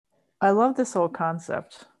I love this whole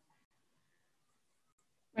concept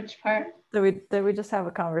Which part? that we just have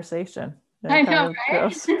a conversation. And I it kind know, of right?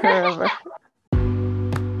 goes wherever.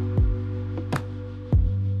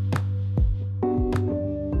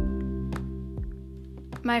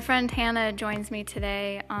 My friend Hannah joins me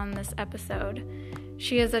today on this episode.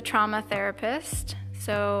 She is a trauma therapist,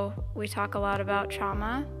 so we talk a lot about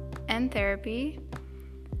trauma and therapy,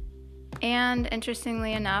 and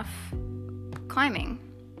interestingly enough, climbing.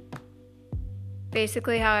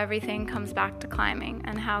 Basically, how everything comes back to climbing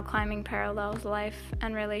and how climbing parallels life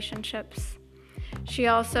and relationships. She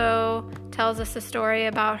also tells us a story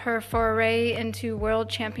about her foray into World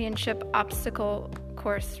Championship obstacle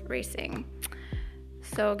course racing.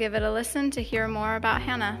 So give it a listen to hear more about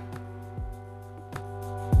Hannah.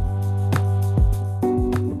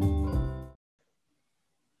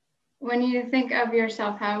 When you think of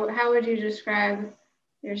yourself, how would you describe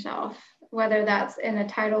yourself? Whether that's in the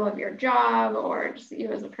title of your job or just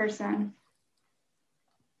you as a person?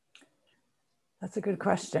 That's a good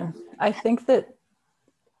question. I think that,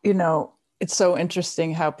 it's so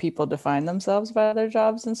interesting how people define themselves by their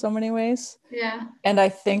jobs in so many ways. Yeah. And I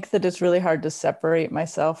think that it's really hard to separate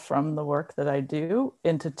myself from the work that I do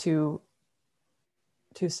into two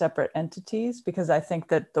separate entities, because I think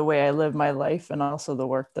that the way I live my life and also the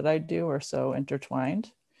work that I do are so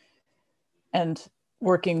intertwined. And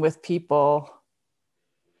working with people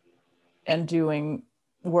and doing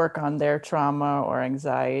work on their trauma or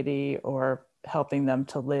anxiety or helping them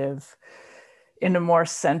to live in a more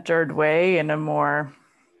centered way, in a more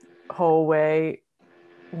whole way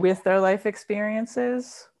with their life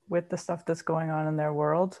experiences, with the stuff that's going on in their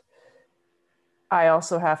world. I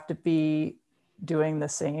also have to be doing the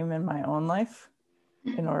same in my own life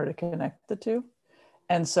in order to connect the two.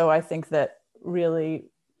 And so I think that really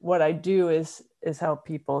what I do is help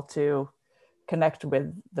people to connect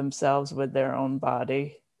with themselves, with their own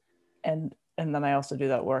body. And then I also do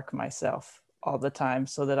that work myself all the time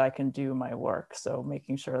so that I can do my work. So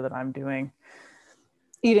making sure that I'm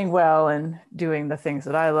eating well and doing the things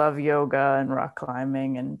that I love, yoga and rock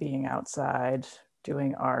climbing and being outside,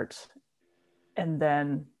 doing art, and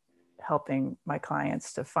then helping my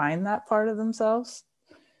clients to find that part of themselves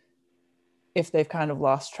if they've kind of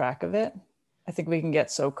lost track of it. I think we can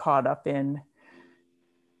get so caught up in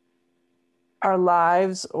our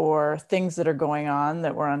lives or things that are going on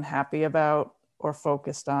that we're unhappy about or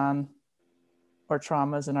focused on, or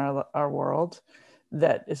traumas in our world,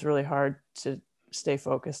 that it's really hard to stay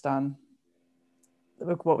focused on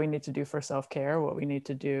what we need to do for self-care, what we need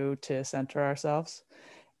to do to center ourselves.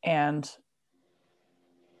 And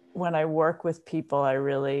when I work with people,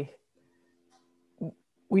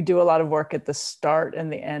 we do a lot of work at the start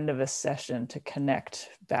and the end of a session to connect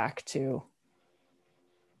back to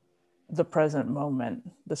the present moment,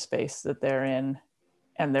 the space that they're in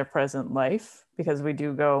and their present life, because we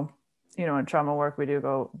do go, in trauma work, we do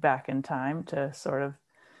go back in time to sort of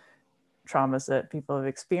traumas that people have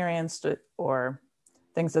experienced or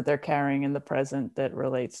things that they're carrying in the present that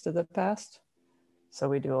relates to the past. So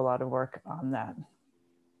we do a lot of work on that.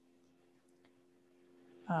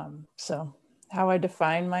 So how I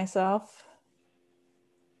define myself,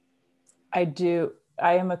 I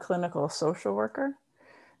am a clinical social worker,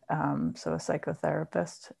 so a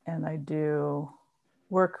psychotherapist, and I do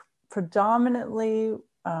work predominantly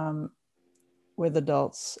with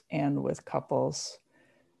adults and with couples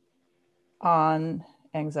on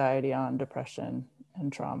anxiety, on depression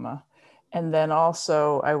and trauma. And then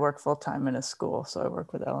also I work full-time in a school, so I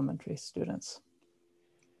work with elementary students.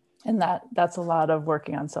 And that's a lot of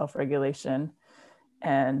working on self-regulation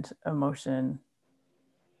and emotion,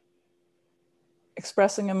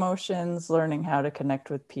 expressing emotions, learning how to connect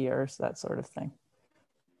with peers, that sort of thing.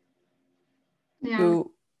 Yeah.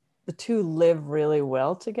 The two live really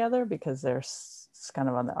well together because they're kind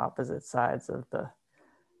of on the opposite sides of the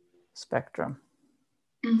spectrum.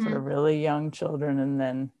 Mm-hmm. Sort of really young children and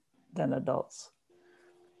then adults.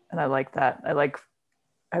 And I like that.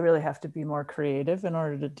 I really have to be more creative in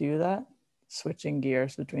order to do that, switching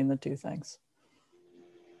gears between the two things.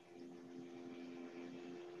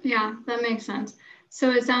 Yeah, that makes sense.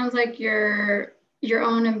 So it sounds like your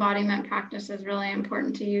own embodiment practice is really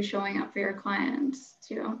important to you, showing up for your clients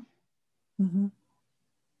too. Mm-hmm.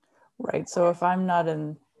 Right. So if I'm not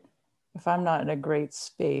in a great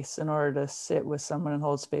space in order to sit with someone and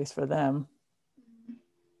hold space for them,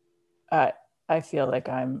 I feel like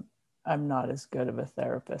I'm not as good of a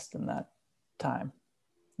therapist in that time.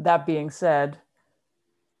 That being said,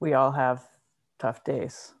 we all have tough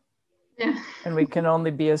days. Yeah. And we can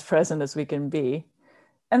only be as present as we can be.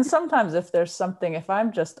 And sometimes if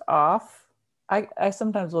I'm just off, I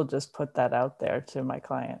sometimes will just put that out there to my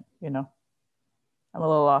client, I'm a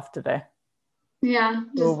little off today. Yeah.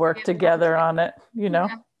 We'll work together on it, Yeah.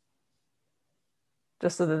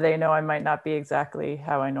 just so that they know I might not be exactly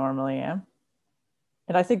how I normally am.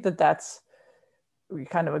 And I think that that's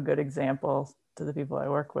kind of a good example to the people I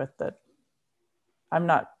work with, that I'm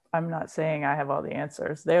not saying I have all the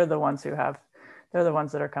answers. They're the ones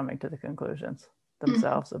that are coming to the conclusions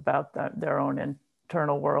themselves about their own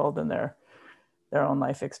internal world and their own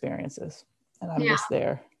life experiences. And I'm just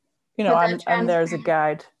there. I'm there as a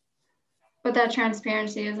guide. But that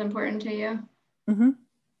transparency is important to you. Mm-hmm.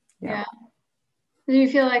 Yeah. Do you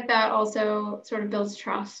feel like that also sort of builds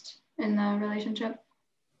trust in the relationship?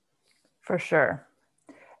 For sure.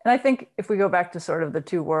 And I think if we go back to sort of the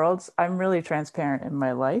two worlds, I'm really transparent in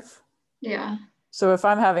my life. Yeah. So if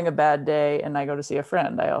I'm having a bad day and I go to see a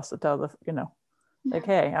friend, I also tell like,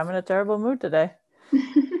 hey, I'm in a terrible mood today.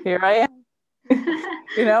 Here I am.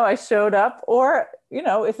 I showed up. Or,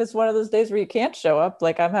 if it's one of those days where you can't show up,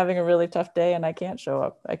 like I'm having a really tough day and I can't show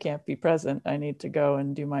up, I can't be present, I need to go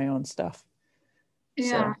and do my own stuff.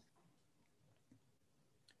 Yeah.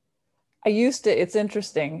 So it's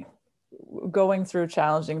interesting, going through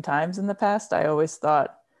challenging times in the past, I always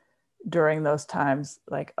thought during those times,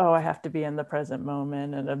 like, oh, I have to be in the present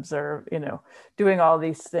moment and observe, doing all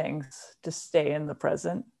these things to stay in the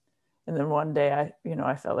present. And then one day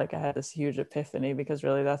I felt like I had this huge epiphany, because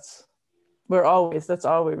really that's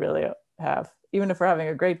all we really have. Even if we're having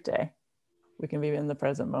a great day, we can be in the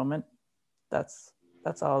present moment. That's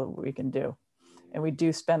all we can do. And we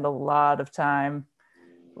do spend a lot of time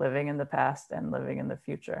living in the past and living in the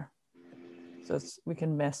future. So we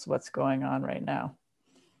can miss what's going on right now.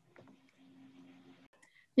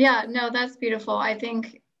 Yeah, no, that's beautiful. I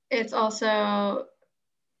think it's also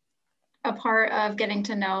a part of getting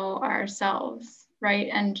to know ourselves, right?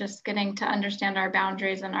 And just getting to understand our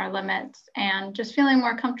boundaries and our limits, and just feeling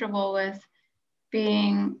more comfortable with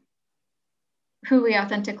being who we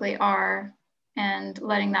authentically are and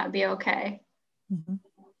letting that be okay. Mm-hmm.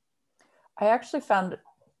 I actually found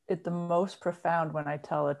it the most profound when I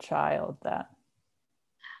tell a child that.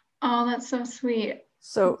 Oh, that's so sweet.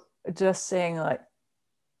 So just saying, like,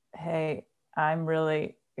 hey, I'm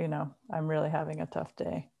really having a tough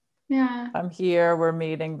day. Yeah. I'm here, we're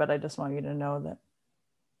meeting, but I just want you to know that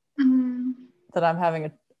that I'm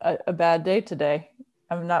having a bad day today.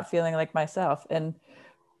 I'm not feeling like myself. And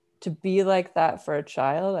to be like that for a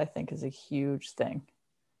child, I think, is a huge thing.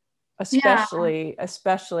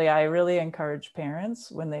 Especially I really encourage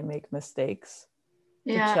parents, when they make mistakes,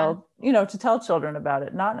 to tell children about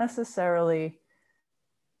it. Not necessarily,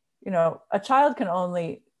 a child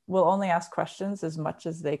will only ask questions as much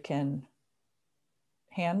as they can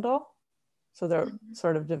handle. So they're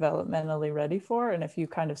sort of developmentally ready for, and if you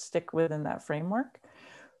kind of stick within that framework.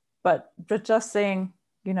 But just saying,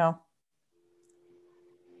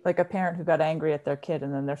 like a parent who got angry at their kid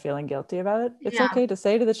and then they're feeling guilty about it, it's okay to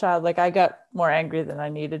say to the child, like, I got more angry than I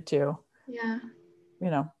needed to. Yeah.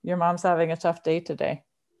 Your mom's having a tough day today.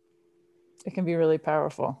 It can be really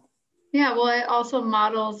powerful. Yeah, well, it also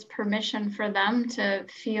models permission for them to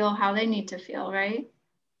feel how they need to feel, right?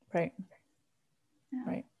 Right. Yeah.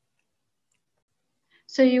 Right.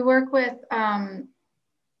 So you work with the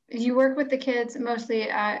kids mostly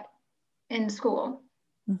in school,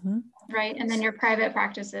 right? And then your private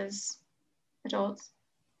practice is adults.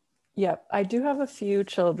 Yep, I do have a few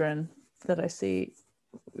children that I see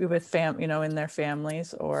with in their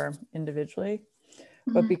families or individually,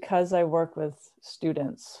 but because I work with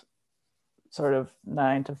students sort of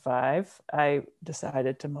 9 to 5, I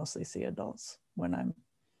decided to mostly see adults when I'm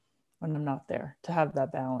not there, to have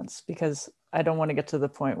that balance, because I don't want to get to the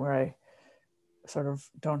point where I sort of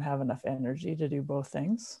don't have enough energy to do both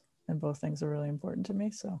things, and both things are really important to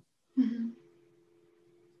me. So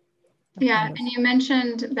yeah, and you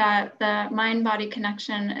mentioned that the mind-body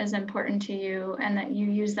connection is important to you and that you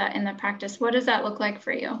use that in the practice. What does that look like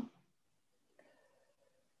for you?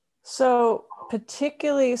 So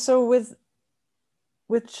particularly,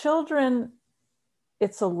 with children,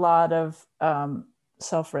 it's a lot of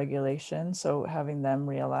self-regulation. So having them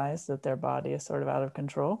realize that their body is sort of out of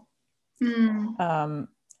control. And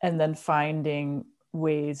then finding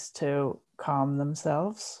ways to calm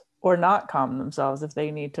themselves or not calm themselves if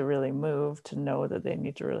they need to really move, to know that they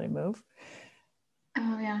need to really move.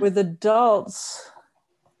 Oh, yeah. With adults,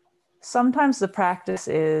 sometimes the practice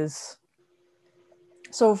is,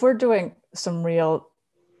 so if we're doing some real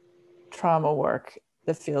trauma work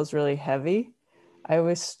that feels really heavy, I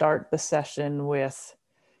always start the session with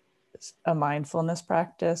a mindfulness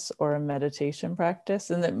practice or a meditation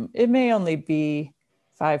practice. And it may only be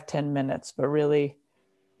 5-10 minutes, but really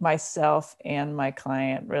myself and my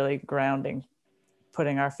client really grounding,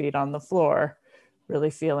 putting our feet on the floor,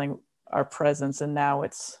 really feeling our presence. And now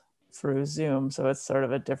it's through Zoom. So it's sort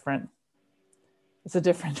of a different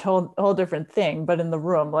whole different thing, but in the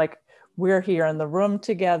room, like we're here in the room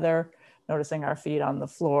together, noticing our feet on the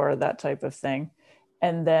floor, that type of thing.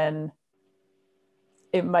 And then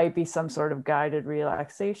it might be some sort of guided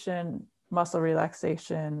relaxation, muscle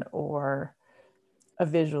relaxation, or a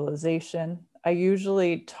visualization. I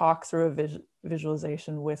usually talk through a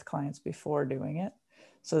visualization with clients before doing it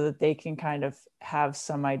so that they can kind of have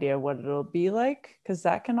some idea what it'll be like, because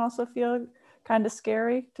that can also feel kind of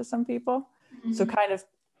scary to some people. Mm-hmm. So kind of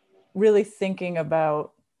really thinking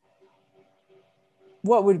about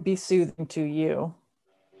what would be soothing to you,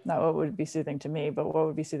 not what would be soothing to me, but what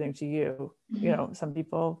would be soothing to you. Mm-hmm. You know, some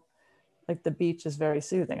people, like the beach is very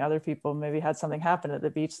soothing. Other people maybe had something happen at the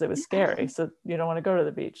beach that was scary, so you don't want to go to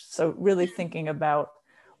the beach. So really thinking about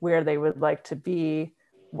where they would like to be,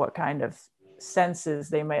 what kind of senses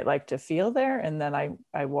they might like to feel there, and then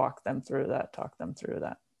I walk them through that, talk them through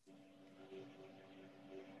that.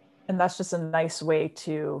 And that's just a nice way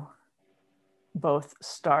to both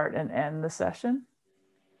start and end the session.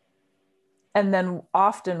 And then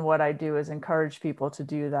often what I do is encourage people to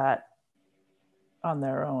do that on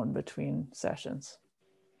their own between sessions.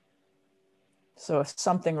 So if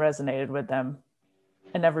something resonated with them,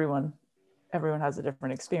 and everyone has a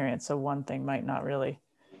different experience, so one thing might not really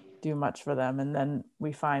do much for them, and then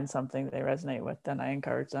we find something they resonate with, then I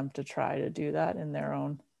encourage them to try to do that in their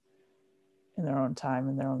own time,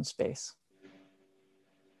 in their own space.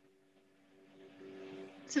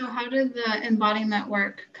 So how did the embodiment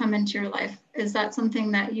work come into your life? Is that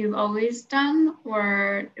something that you've always done,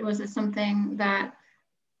 or was it something that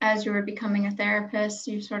as you were becoming a therapist,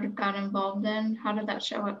 you sort of got involved in? How did that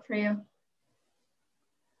show up for you?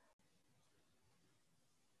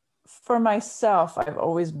 For myself, I've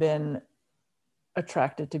always been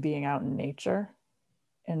attracted to being out in nature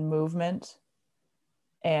and movement.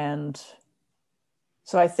 And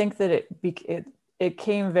so I think that it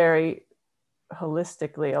came very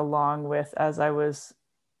holistically along with, as I was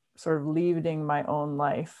sort of leading my own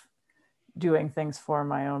life, doing things for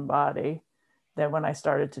my own body, that when I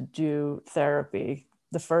started to do therapy,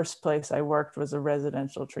 the first place I worked was a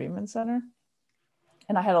residential treatment center.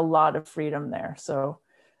 And I had a lot of freedom there. So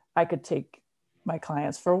I could take my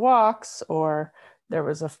clients for walks, or there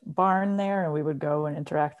was a barn there and we would go and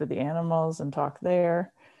interact with the animals and talk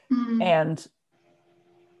there. Mm-hmm. And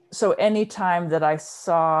so anytime that I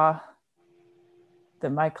saw that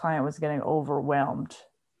my client was getting overwhelmed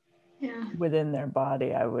within their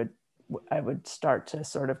body, I would start to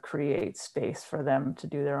sort of create space for them to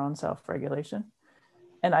do their own self-regulation.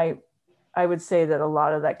 And I would say that a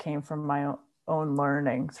lot of that came from my own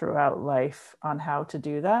learning throughout life on how to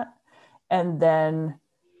do that. And then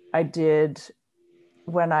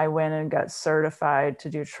when I went and got certified to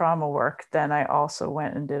do trauma work, then I also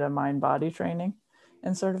went and did a mind-body training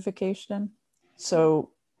and certification. So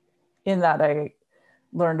in that, I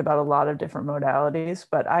learned about a lot of different modalities,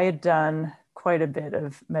 but I had done quite a bit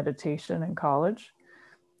of meditation in college.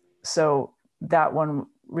 So that one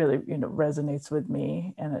really, resonates with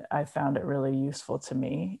me, and I found it really useful to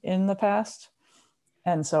me in the past.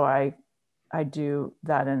 And so I do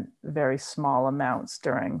that in very small amounts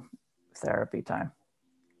during therapy time.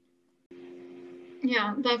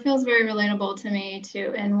 Yeah, that feels very relatable to me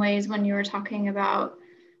too, in ways when you were talking about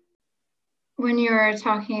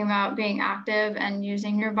being active and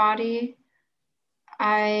using your body.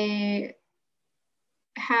 I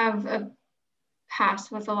have a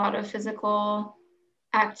past with a lot of physical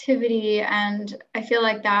activity, and I feel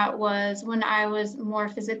like that was when I was more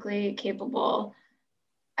physically capable.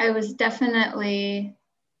 I was definitely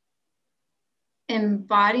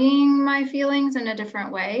embodying my feelings in a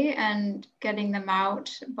different way and getting them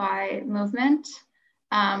out by movement,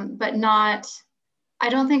 but I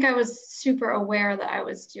don't think I was super aware that I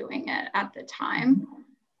was doing it at the time.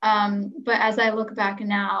 But as I look back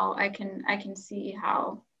now, I can see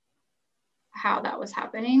how that was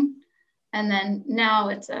happening. And then now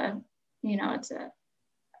it's a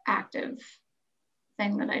active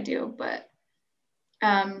thing that I do. But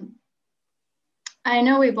I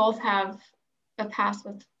know we both have a past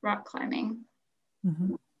with rock climbing.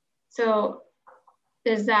 Mm-hmm. So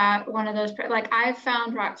is that one of those, like, I've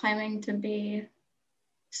found rock climbing to be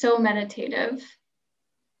so meditative.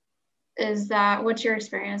 What's your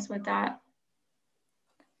experience with that?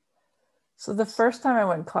 So the first time I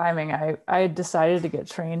went climbing, I had decided to get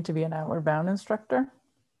trained to be an Outward Bound instructor.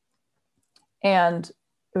 And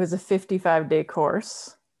it was a 55-day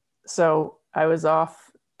course. So I was off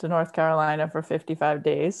to North Carolina for 55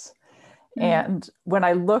 days. And when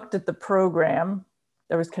I looked at the program,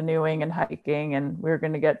 there was canoeing and hiking, and we were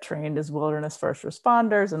going to get trained as wilderness first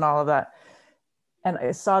responders and all of that. And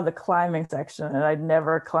I saw the climbing section, and I'd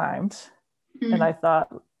never climbed. And I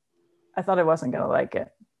thought I wasn't going to like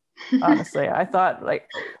it. Honestly, I thought, like,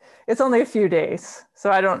 it's only a few days,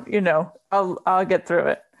 so I don't, I'll get through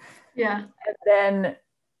it. Yeah. And then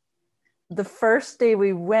the first day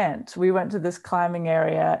we went to this climbing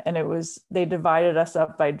area, and they divided us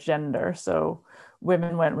up by gender. So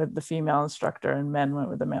women went with the female instructor and men went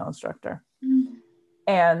with the male instructor.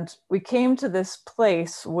 And we came to this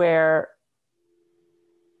place where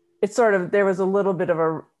it's sort of, there was a little bit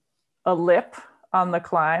of a lip on the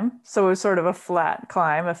climb. So it was sort of a flat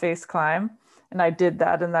climb, a face climb. And I did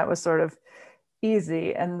that, and that was sort of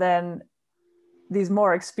easy. And then these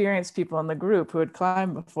more experienced people in the group who had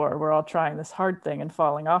climbed before were all trying this hard thing and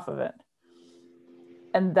falling off of it.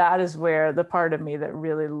 And that is where the part of me that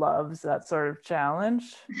really loves that sort of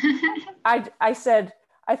challenge. I said,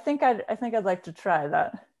 I think I'd like to try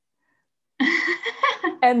that.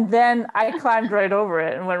 And then I climbed right over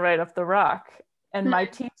it and went right up the rock. And my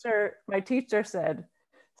teacher said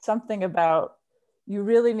something about, you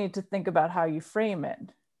really need to think about how you frame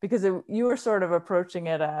it, because you were sort of approaching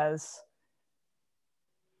it as,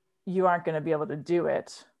 you aren't going to be able to do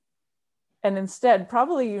it. And instead,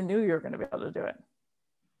 probably you knew you were going to be able to do it.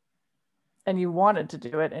 And you wanted to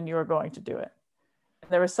do it, and you were going to do it.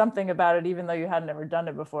 And there was something about it, even though you had never done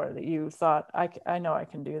it before, that you thought, I know I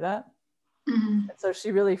can do that. And so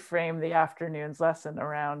she really framed the afternoon's lesson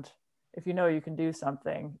around, if you know you can do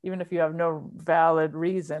something, even if you have no valid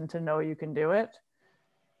reason to know you can do it,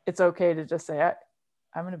 it's okay to just say,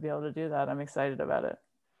 I'm going to be able to do that. I'm excited about it.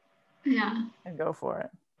 Yeah. And go for it,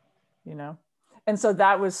 And so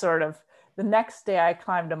that was sort of, the next day I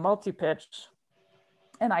climbed a multi-pitch,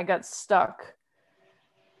 and I got stuck.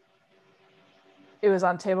 It was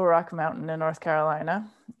on Table Rock Mountain in North Carolina.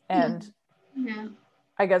 And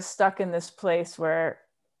I got stuck in this place where,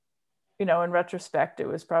 in retrospect, it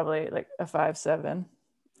was probably like a 5'7"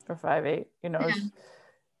 or 5'8",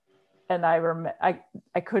 and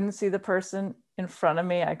I couldn't see the person in front of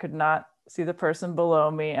me. I could not see the person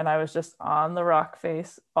below me. And I was just on the rock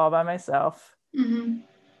face all by myself. And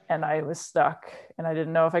I was stuck, and I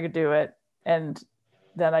didn't know if I could do it. And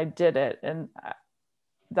then I did it, and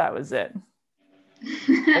that was it.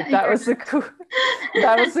 Like, that was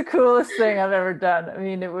the coolest thing I've ever done. I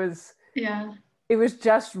mean, it was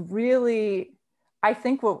just really, I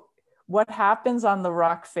think what happens on the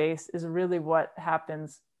rock face is really what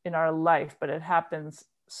happens in our life, but it happens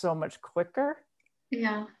so much quicker.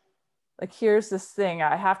 Yeah. Like, here's this thing,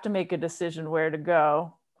 I have to make a decision where to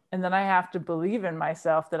go. And then I have to believe in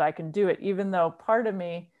myself that I can do it, even though part of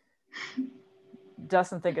me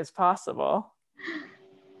doesn't think it's possible,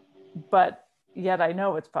 but yet I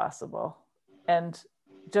know it's possible. And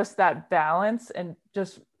just that balance, and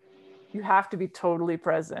just, you have to be totally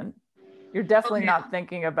present. You're definitely not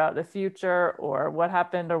thinking about the future or what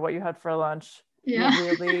happened or what you had for lunch. You're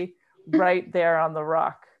really right there on the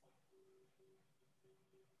rock.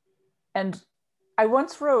 And I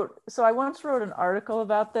once wrote an article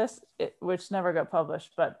about this, which never got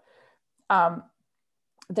published, but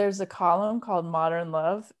there's a column called Modern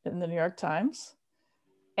Love in the New York Times.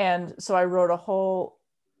 And so I wrote a whole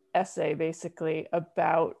essay basically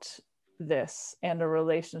about this and a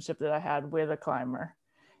relationship that I had with a climber,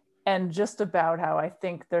 and just about how I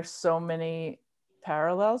think there's so many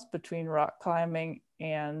parallels between rock climbing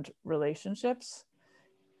and relationships,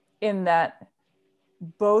 in that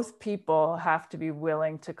both people have to be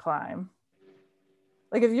willing to climb.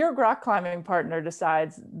 Like, if your rock climbing partner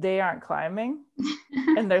decides they aren't climbing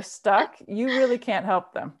and they're stuck, you really can't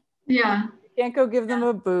help them. Yeah. You can't go give them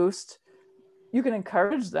a boost. You can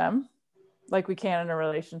encourage them like we can in a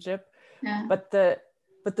relationship. Yeah. But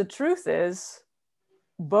the truth is,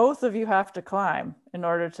 both of you have to climb in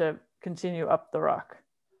order to continue up the rock.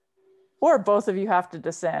 Or both of you have to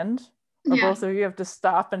descend, or both of you have to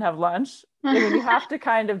stop and have lunch. I mean, you have to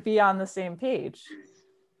kind of be on the same page.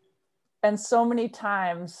 And so many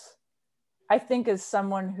times, I think, as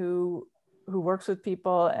someone who works with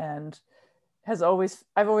people and I've always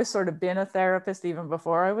sort of been a therapist even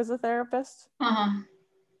before I was a therapist.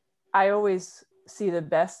 I always see the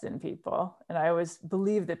best in people, and I always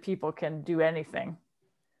believe that people can do anything.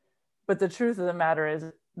 But the truth of the matter is,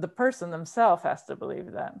 the person themselves has to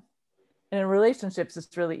believe that. And in relationships,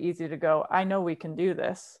 it's really easy to go, I know we can do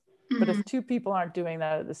this. But if two people aren't doing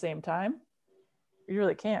that at the same time, you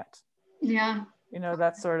really can't. Yeah.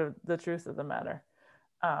 That's sort of the truth of the matter.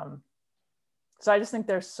 So I just think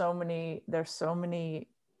there's so many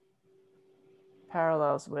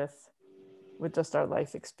parallels with just our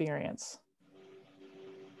life experience.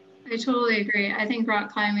 I totally agree. I think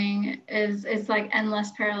rock climbing is like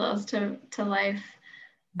endless parallels to life.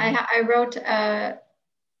 I wrote a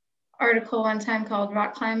article one time called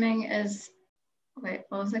 "Rock Climbing is," wait,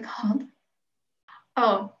 what was it called?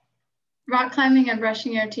 Oh, rock climbing and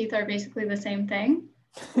brushing your teeth are basically the same thing.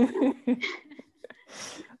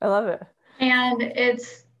 I love it. And it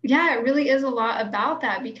really is a lot about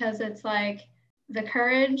that, because it's like the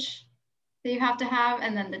courage that you have to have,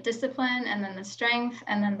 and then the discipline, and then the strength,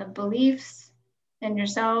 and then the beliefs in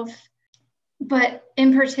yourself. But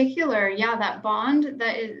in particular, that bond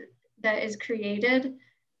that is created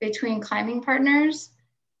between climbing partners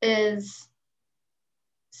is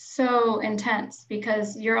so intense,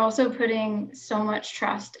 because you're also putting so much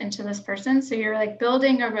trust into this person. So you're like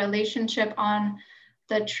building a relationship on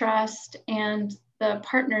the trust and the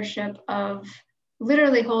partnership of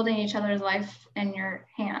literally holding each other's life in your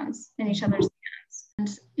hands, in each other's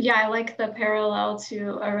hands. And I like the parallel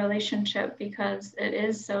to a relationship, because it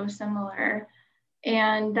is so similar.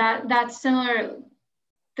 And that's similar,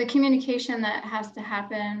 the communication that has to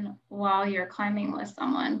happen while you're climbing with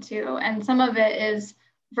someone too. And some of it is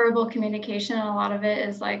verbal communication, and a lot of it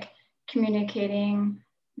is like communicating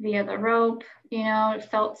via the rope,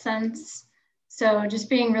 felt sense. So just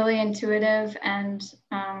being really intuitive and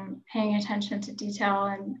paying attention to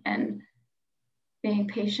detail and being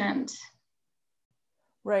patient.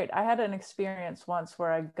 Right. I had an experience once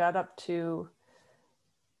where I got up to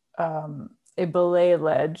a belay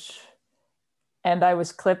ledge, and I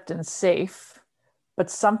was clipped and safe, but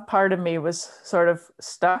some part of me was sort of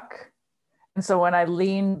stuck. And so when I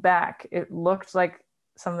leaned back, it looked like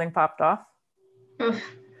something popped off. Oof.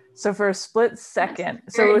 So for a split second,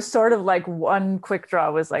 so it was sort of like one quick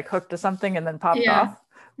draw was like hooked to something and then popped off,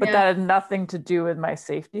 but that had nothing to do with my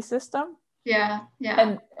safety system. Yeah.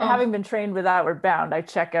 And having been trained with Outward Bound, I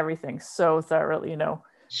check everything so thoroughly,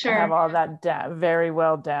 Sure. I have all that very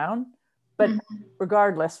well down. But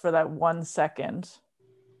regardless, for that 1 second,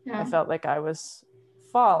 I felt like I was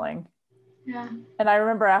falling. Yeah. And I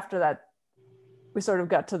remember after that, we sort of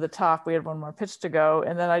got to the top. We had one more pitch to go.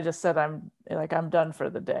 And then I just said, I'm done for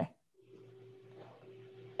the day.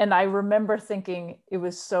 And I remember thinking it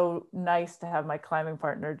was so nice to have my climbing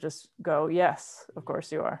partner just go, yes, of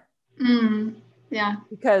course you are. Yeah.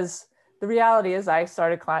 Because the reality is I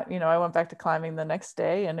started climbing, I went back to climbing the next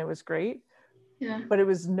day, and it was great. Yeah. But it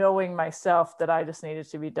was knowing myself that I just needed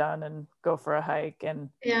to be done and go for a hike. And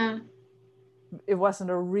it wasn't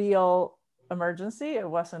a real emergency. It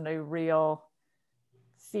wasn't a real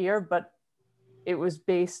fear, but it was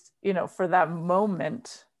based, for that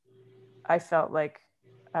moment, I felt like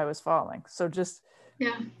I was falling. So just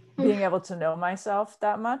being able to know myself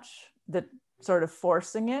that much, that sort of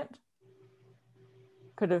forcing it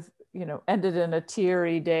could have, ended in a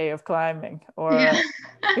teary day of climbing, or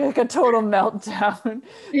like a total meltdown,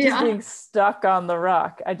 just being stuck on the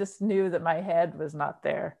rock. I just knew that my head was not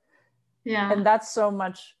there. Yeah. And that's so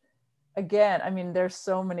much, again, I mean, there's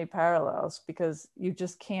so many parallels, because you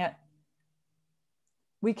just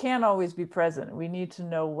we can't always be present. We need to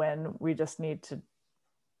know when we just need to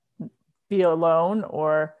be alone,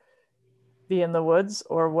 or be in the woods,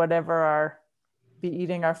 or be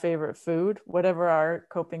eating our favorite food, whatever our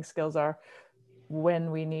coping skills are,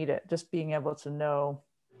 when we need it. Just being able to know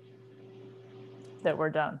that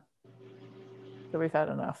we're done, that we've had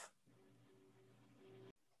enough.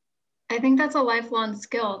 I think that's a lifelong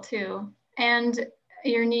skill too. And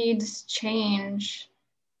your needs change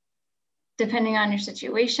depending on your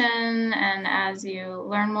situation, and as you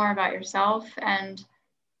learn more about yourself. And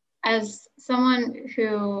as someone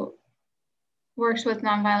who works with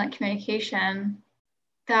nonviolent communication,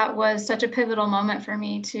 that was such a pivotal moment for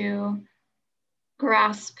me to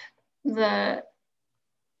grasp the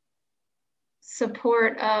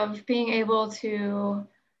support of being able to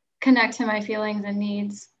connect to my feelings and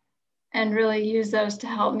needs, and really use those to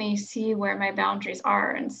help me see where my boundaries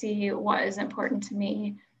are, and see what is important to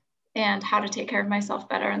me, and how to take care of myself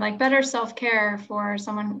better, and like better self-care for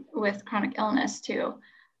someone with chronic illness too.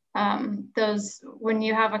 When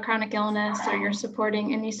you have a chronic illness, or you're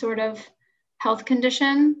supporting any sort of health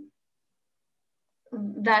condition,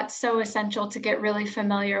 that's so essential to get really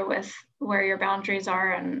familiar with where your boundaries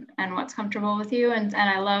are, and what's comfortable with you. And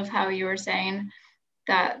I love how you were saying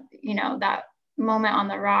that, that moment on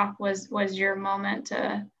the rock was your moment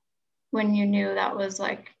to, when you knew that was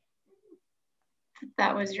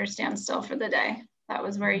your standstill for the day. That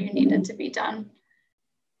was where you needed to be done.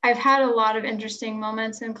 I've had a lot of interesting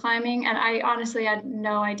moments in climbing, and I honestly had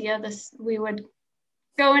no idea we would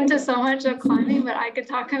go into so much of climbing, but I could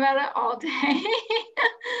talk about it all day.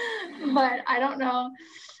 But I don't know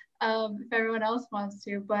if everyone else wants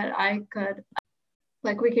to, but I could,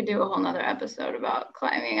 like, we could do a whole nother episode about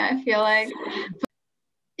climbing, I feel like.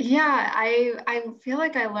 Yeah, I feel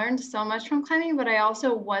like I learned so much from climbing, but I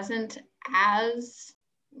also wasn't as,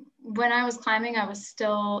 when I was climbing, I was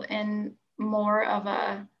still in more of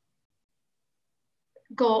a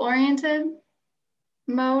goal-oriented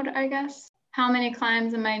mode, I guess. How many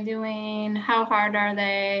climbs am I doing? How hard are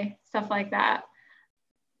they? Stuff like that.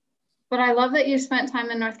 But I love that you spent time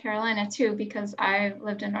in North Carolina too, because I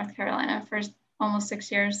lived in North Carolina for almost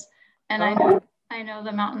 6 years. And I know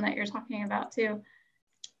the mountain that you're talking about too.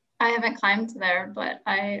 I haven't climbed there, but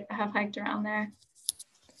I have hiked around there.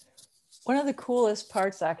 One of the coolest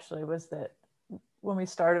parts actually was that when we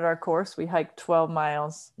started our course, we hiked 12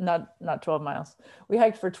 miles, not 12 miles. We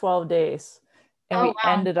hiked for 12 days and we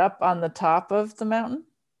ended up on the top of the mountain.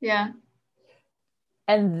 Yeah.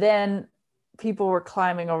 And then people were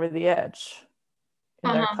climbing over the edge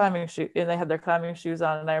in their climbing shoes, and they had their climbing shoes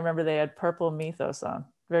on. And I remember they had purple Mythos on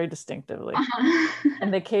very distinctively.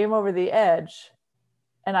 And they came over the edge.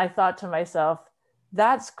 And I thought to myself,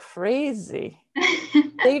 that's crazy.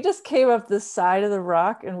 They just came up the side of the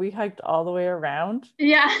rock and we hiked all the way around.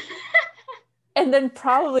 Yeah. And then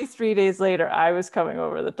probably 3 days later, I was coming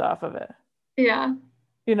over the top of it. Yeah.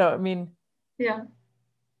 You know, I mean. Yeah.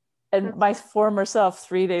 And my former self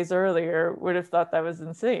 3 days earlier would have thought that was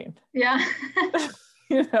insane. Yeah.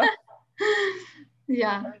 You know?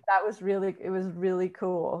 Yeah. That was really, it was really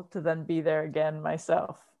cool to then be there again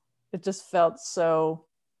myself. It just felt so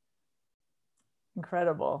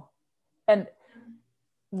incredible. And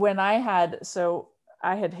when I had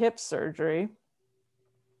hip surgery,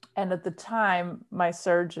 and at the time my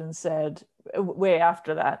surgeon said, way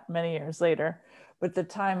after that, many years later, but at the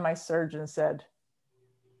time my surgeon said,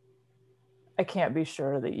 I can't be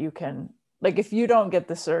sure that you can, like, if you don't get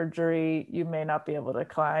the surgery, you may not be able to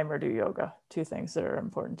climb or do yoga. 2 things that are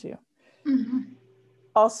important to you. Mm-hmm.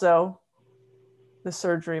 Also, the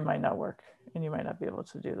surgery might not work and you might not be able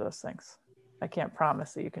to do those things. I can't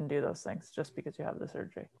promise that you can do those things just because you have the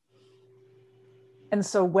surgery. And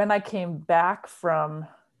so when I came back from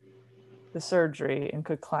the surgery and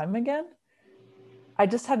could climb again, I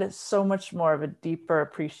just had so much more of a deeper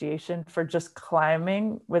appreciation for just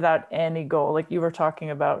climbing without any goal. Like you were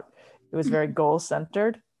talking about, it was very goal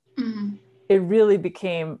centered. Mm-hmm. It really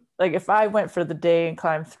became like, if I went for the day and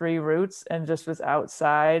climbed 3 routes and just was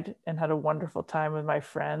outside and had a wonderful time with my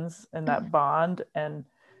friends and that bond, and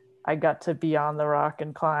I got to be on the rock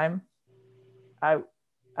and climb, I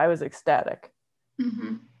was ecstatic.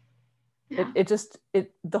 Mm-hmm. Yeah.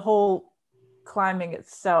 The whole climbing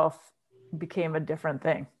itself became a different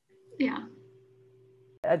thing. Yeah.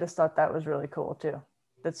 I just thought that was really cool too.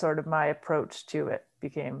 That sort of my approach to it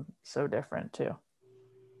became so different too.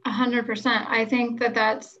 100%. I think that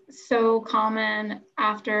that's so common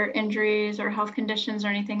after injuries or health conditions or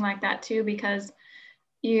anything like that too, because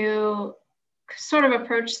you sort of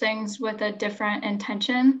approach things with a different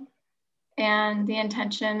intention. And the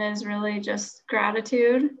intention is really just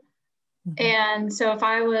gratitude. Mm-hmm. And so if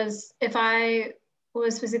I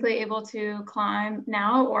was physically able to climb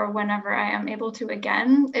now or whenever I am able to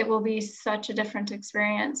again, it will be such a different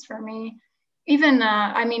experience for me. Even,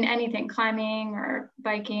 anything, climbing or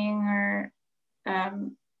biking or,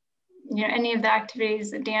 any of the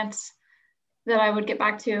activities, dance that I would get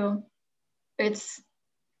back to,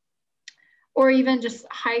 or even just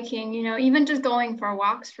hiking, even just going for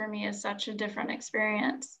walks for me is such a different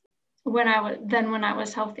experience when I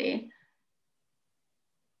was healthy.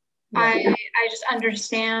 Yeah. I just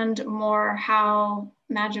understand more how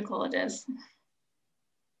magical it is.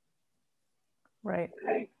 Right.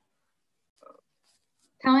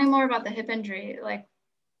 Tell me more about the hip injury. Like,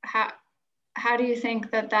 how do you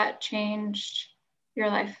think that changed your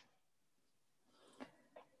life?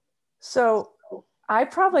 So I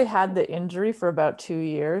probably had the injury for about 2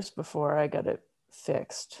 years before I got it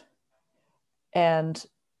fixed. And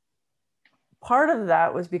part of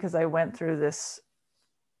that was because I went through this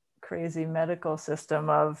crazy medical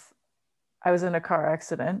system of, I was in a car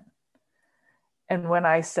accident. And when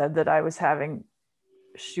I said that I was having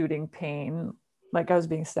shooting pain, like I was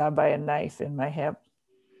being stabbed by a knife in my hip,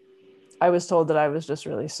 I was told that I was just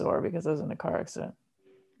really sore because I was in a car accident.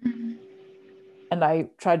 Mm-hmm. And I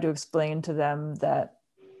tried to explain to them that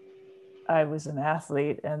I was an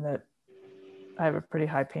athlete and that I have a pretty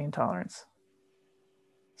high pain tolerance.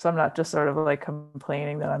 So I'm not just sort of like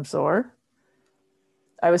complaining that I'm sore.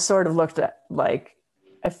 I was sort of looked at like,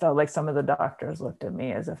 I felt like some of the doctors looked at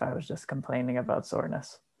me as if I was just complaining about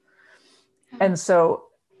soreness. And so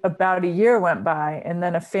about a year went by, and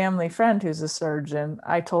then a family friend who's a surgeon,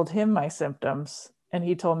 I told him my symptoms, and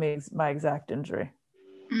he told me my exact injury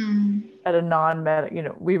at a non-med,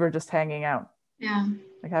 we were just hanging out. Yeah.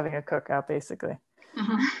 Like having a cookout, basically.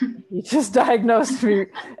 Uh-huh. He just diagnosed me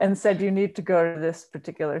and said, you need to go to this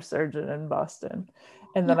particular surgeon in Boston.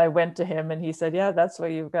 And then I went to him and he said, yeah, that's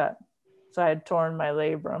what you've got. So I had torn my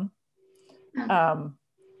labrum.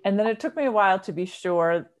 And then it took me a while to be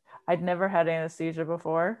sure. I'd never had anesthesia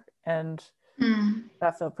before, and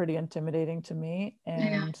that felt pretty intimidating to me.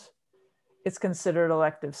 And it's considered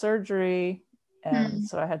elective surgery. And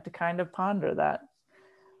so I had to kind of ponder that.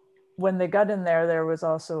 When they got in there, there was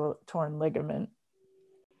also a torn ligament.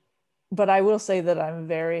 But I will say that I'm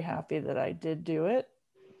very happy that I did do it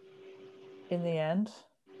in the end.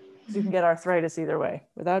 Because you can get arthritis either way,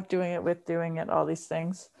 without doing it, with doing it, all these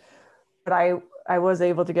things. But I was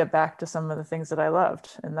able to get back to some of the things that I loved.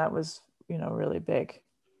 And that was, really big.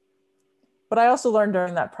 But I also learned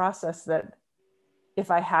during that process that if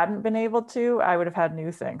I hadn't been able to, I would have had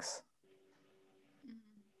new things.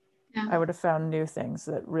 Yeah. I would have found new things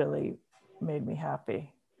that really made me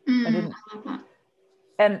happy. I love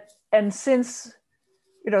that. And since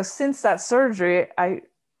that surgery,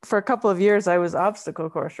 for a couple of years, I was obstacle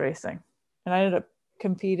course racing, and I ended up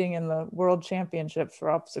competing in the world championships for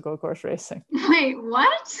obstacle course racing. Wait,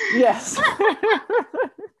 what? Yes.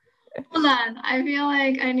 Hold on. I feel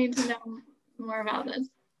like I need to know more about this.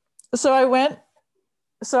 So I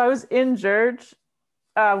was injured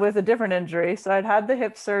with a different injury. So I'd had the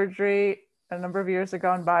hip surgery a number of years had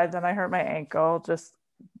gone by. Then I hurt my ankle just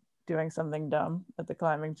doing something dumb at the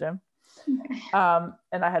climbing gym. Okay.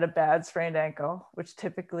 And I had a bad sprained ankle, which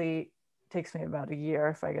typically takes me about a year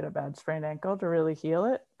if I get a bad sprained ankle to really heal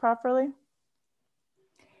it properly.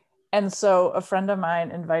 And so a friend of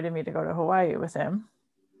mine invited me to go to Hawaii with him.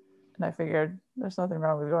 And I figured there's nothing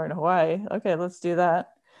wrong with going to Hawaii. Okay, let's do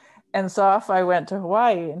that. And so off I went to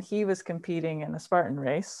Hawaii, and he was competing in a Spartan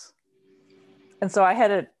race. And so I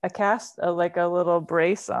had a cast, like a little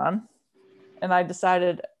brace on, and I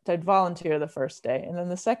decided I'd volunteer the first day. And then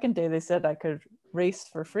the second day they said I could race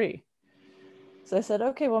for free. So I said,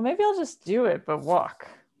 okay, well, maybe I'll just do it, but walk.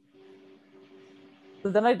 So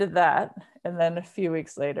then I did that. And then a few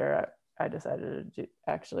weeks later, I decided to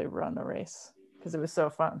actually run a race because it was so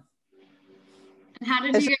fun. And how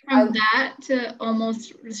did you get from that to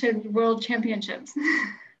almost to world championships?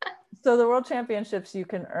 So the world championships you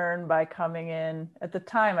can earn by coming in, at the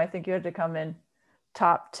time, I think you had to come in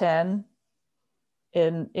top 10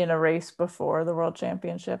 in a race before the world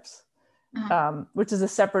championships, which is a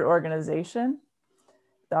separate organization,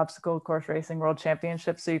 the Obstacle Course Racing World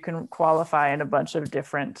Championships. So you can qualify in a bunch of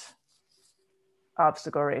different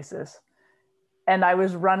obstacle races. And I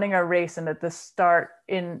was running a race, and at the start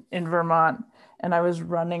in Vermont, and I was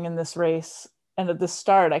running in this race. And at the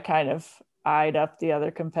start, I kind of eyed up the other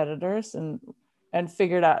competitors and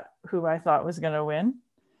figured out who I thought was going to win.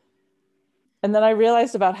 And then I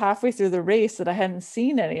realized about halfway through the race that I hadn't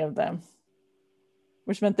seen any of them,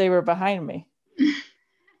 which meant they were behind me.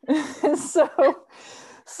 So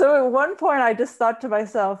at one point I just thought to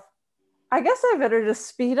myself, I guess I better just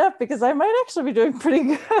speed up because I might actually be doing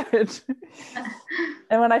pretty good.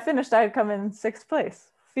 And when I finished, I had come in 6th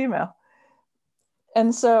place, female.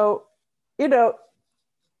 And so,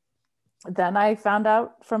 then I found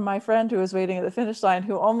out from my friend who was waiting at the finish line,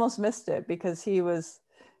 who almost missed it because he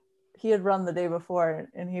had run the day before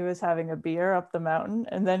and he was having a beer up the mountain.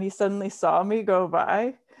 And then he suddenly saw me go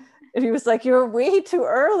by and he was like, "You're way too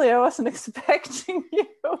early. I wasn't expecting you."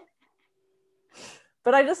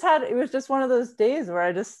 But it was just one of those days where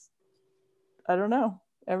I don't know,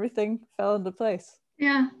 everything fell into place.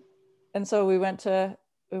 Yeah. And so we went to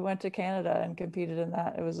Canada and competed in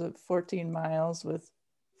that. It was 14 miles with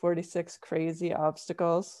 46 crazy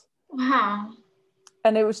obstacles. Wow.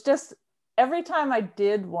 And it was just, every time I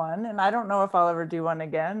did one, and I don't know if I'll ever do one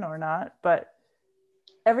again or not, but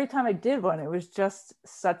every time I did one, it was just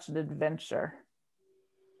such an adventure.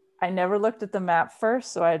 I never looked at the map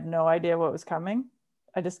first, so I had no idea what was coming.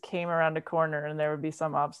 I just came around a corner and there would be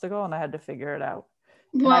some obstacle and I had to figure it out.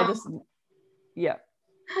 Wow. And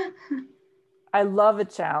I love a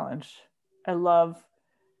challenge. I love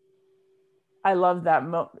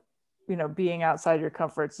that, being outside your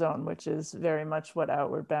comfort zone, which is very much what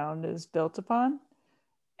Outward Bound is built upon.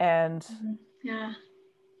 And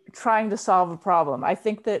trying to solve a problem. I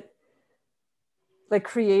think that like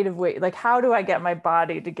creative way, like how do I get my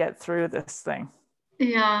body to get through this thing?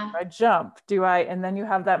 Yeah. I jump, and then you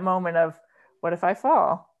have that moment of, what if I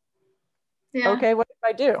fall? Yeah. Okay, what if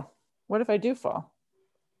I do? What if I do fall?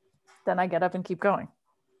 Then I get up and keep going.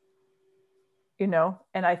 you know,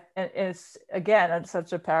 and it's again, it's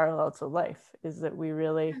such a parallel to life, is that we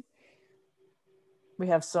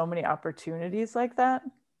have so many opportunities like that.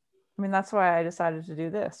 I mean, that's why I decided to do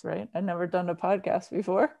this, right? I'd never done a podcast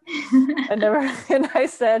before. And I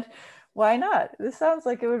said, why not? This sounds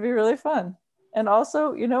like it would be really fun. And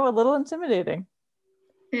also, you know, a little intimidating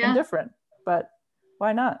and different, but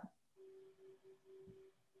why not?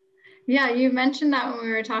 Yeah, you mentioned that when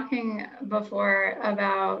we were talking before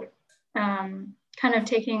about kind of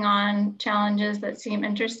taking on challenges that seem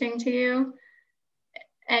interesting to you.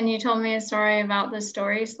 And you told me a story about the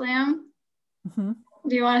Story Slam. Mm-hmm.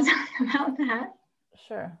 Do you want to talk about that?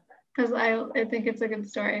 Sure. Because I think it's a good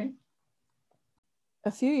story.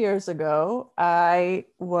 A few years ago, I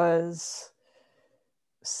was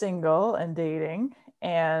single and dating,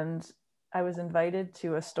 and I was invited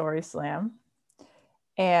to a Story Slam.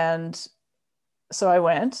 And so I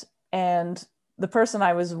went, and the person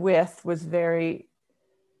I was with was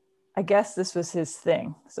I guess this was his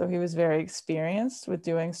thing. So he was very experienced with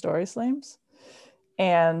doing Story Slams.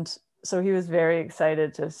 And so he was very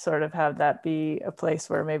excited to sort of have that be a place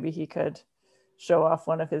where maybe he could show off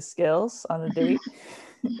one of his skills on a date.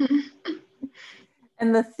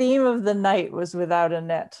 And the theme of the night was without a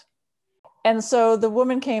net. And so the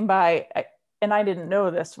woman came by, and I didn't know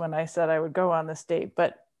this when I said I would go on this date,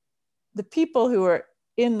 but the people who were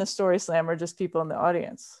in the Story Slam are just people in the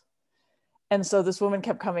audience. And so this woman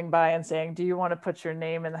kept coming by and saying, do you want to put your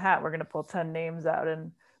name in the hat? We're going to pull 10 names out.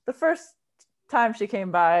 And the first time she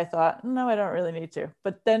came by, I thought, no, I don't really need to.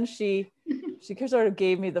 But then she sort of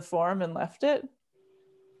gave me the form and left it.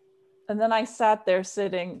 And then I sat there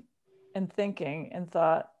sitting and thinking and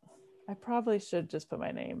thought, I probably should just put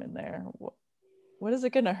my name in there. What is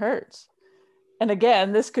it going to hurt? And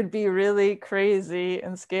again, this could be really crazy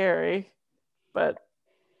and scary, but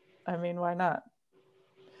I mean, why not?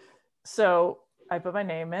 So I put my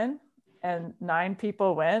name in, and 9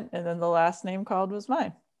 people went, and then the last name called was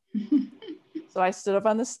mine. So I stood up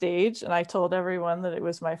on the stage and I told everyone that it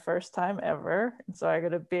was my first time ever. And so I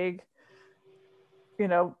got a big, you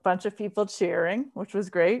know, bunch of people cheering, which was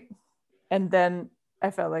great. And then I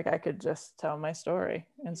felt like I could just tell my story.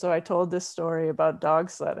 And so I told this story about dog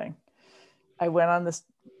sledding. I went on this,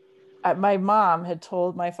 my mom had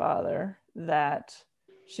told my father that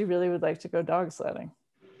she really would like to go dog sledding.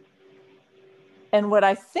 And what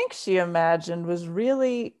I think she imagined was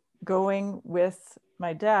really going with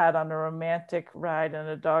my dad on a romantic ride in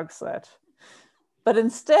a dog sled. But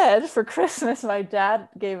instead, for Christmas, my dad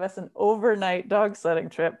gave us an overnight dog sledding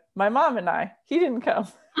trip. My mom and I, he didn't come.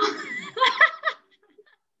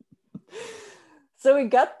 So we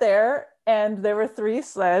got there, and there were 3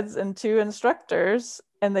 sleds and 2 instructors,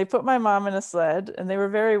 and they put my mom in a sled, and they were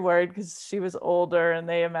very worried because she was older and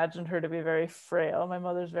they imagined her to be very frail. My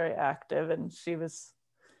mother's very active, and she was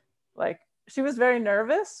very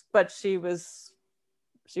nervous, but she was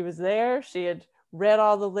there. She had read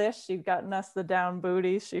all the lists. She'd gotten us the down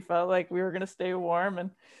booties. She felt like we were going to stay warm.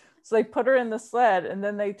 And so they put her in the sled, and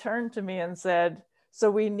then they turned to me and said,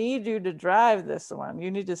 so we need you to drive this one.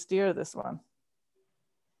 You need to steer this one.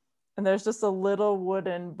 And there's just a little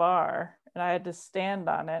wooden bar, and I had to stand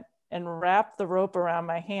on it and wrap the rope around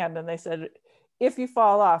my hand. And they said, if you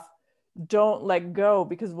fall off, don't let go,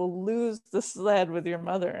 because we'll lose the sled with your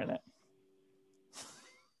mother in it.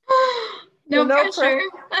 No pressure.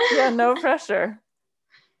 No pressure.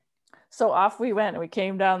 So off we went, and we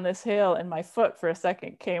came down this hill, and my foot for a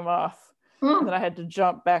second came off. And then I had to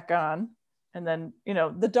jump back on. And then, you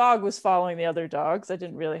know, the dog was following the other dogs. I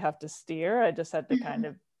didn't really have to steer. I just had to kind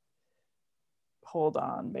of hold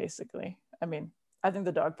on, basically. I mean, I think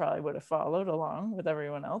the dog probably would have followed along with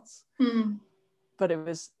everyone else. But it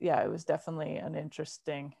was definitely an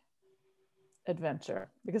interesting adventure,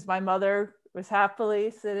 because my mother was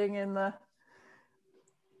happily sitting in the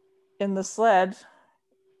sled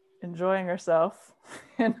enjoying herself,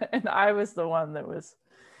 and I was the one that was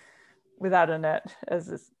without a net, as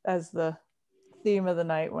the theme of the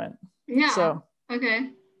night went. Yeah. So okay,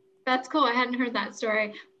 that's cool. I hadn't heard that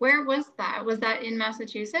story. Where was that? Was that in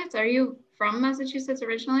Massachusetts? Are you from Massachusetts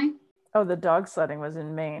originally? Oh, the dog sledding was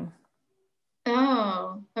in Maine.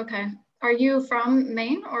 Oh, okay. Are you from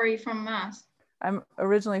Maine, or are you from Mass? I'm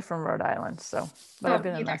originally from Rhode Island, but I've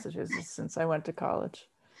been in Massachusetts since I went to college.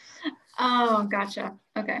 Oh, gotcha.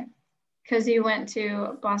 Okay. Because you went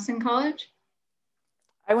to Boston College?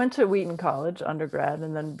 I went to Wheaton College undergrad,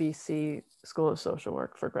 and then BC School of Social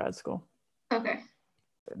Work for grad school. Okay.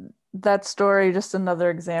 That story, just another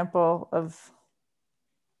example of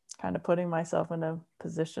kind of putting myself in a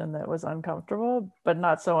position that was uncomfortable, but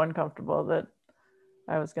not so uncomfortable that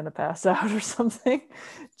I was going to pass out or something.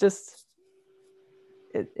 Just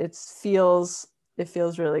it feels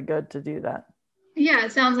really good to do that. Yeah,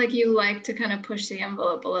 it sounds like you like to kind of push the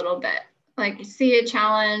envelope a little bit, like see a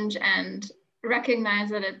challenge and recognize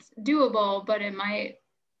that it's doable, but it might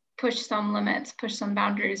push some limits, push some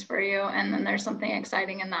boundaries for you, and then there's something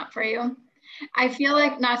exciting in that for you. I feel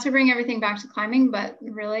like, not to bring everything back to climbing, but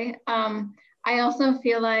really, I also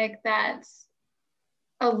feel like that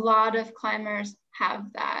a lot of climbers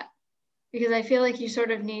have that, because I feel like you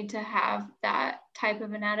sort of need to have that type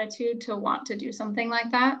of an attitude to want to do something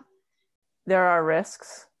like that. There are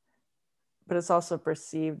risks, but it's also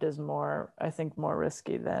perceived as more, I think, more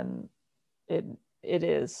risky than it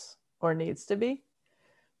is or needs to be,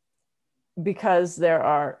 because there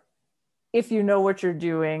are, if you know what you're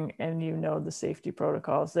doing and you know the safety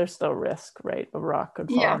protocols, there's still risk, right? A rock could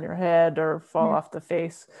fall on your head or fall off the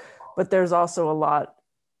face, but there's also a lot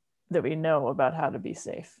that we know about how to be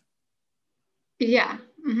safe. Yeah.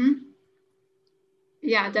 Mm-hmm.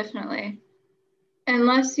 Yeah, definitely.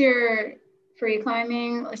 Unless you're free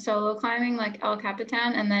climbing, solo climbing like El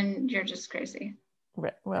Capitan, and then you're just crazy.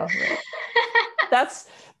 Right. Well, right. that's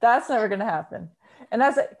never going to happen. And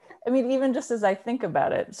that's, I mean, even just as I think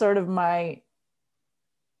about it, sort of my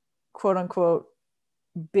quote unquote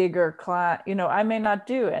bigger climb, you know, I may not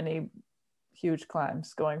do any huge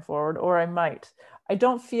climbs going forward, or I might. I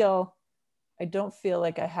don't feel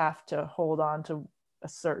like I have to hold on to a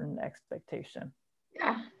certain expectation.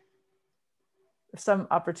 Yeah. If some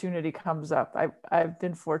opportunity comes up, I've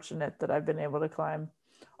been fortunate that I've been able to climb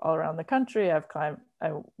all around the country. I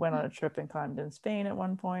went on a trip and climbed in Spain at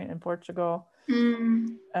one point, in Portugal.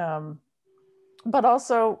 But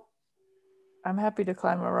also I'm happy to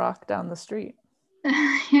climb a rock down the street.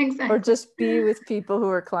 Exactly. Or just be with people who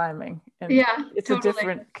are climbing. And yeah, it's totally a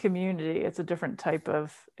different community. It's a different type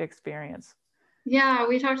of experience. Yeah,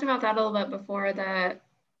 we talked about that a little bit before, that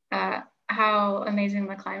how amazing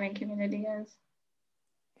the climbing community is.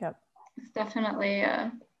 Yep. It's definitely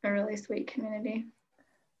a really sweet community.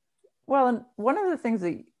 Well, and one of the things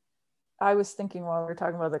that I was thinking while we were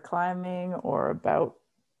talking about the climbing or about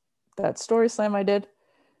that story slam I did.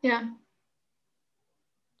 Yeah.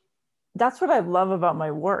 That's what I love about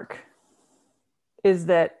my work, is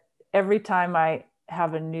that every time I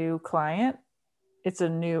have a new client, it's a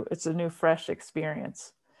new fresh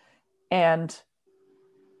experience. And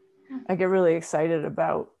I get really excited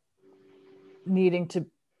about needing to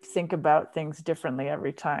think about things differently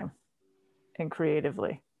every time and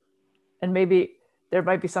creatively. And maybe there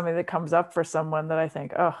might be something that comes up for someone that I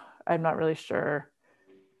think, oh, I'm not really sure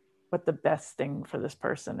what the best thing for this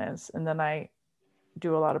person is. And then I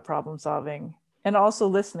do a lot of problem solving and also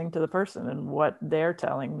listening to the person and what they're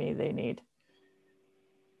telling me they need.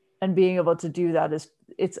 And being able to do that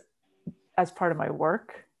it's as part of my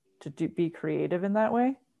work to be creative in that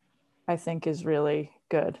way, I think is really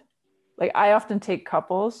good. Like, I often take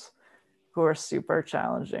couples who are super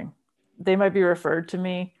challenging. They might be referred to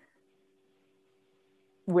me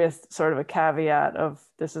with sort of a caveat of,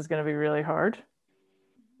 this is going to be really hard.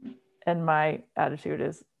 And my attitude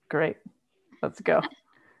is, great, let's go.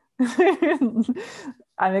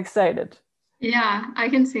 I'm excited. Yeah, I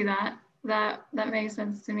can see that. That makes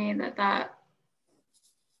sense to me, that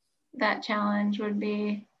challenge would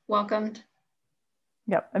be welcomed.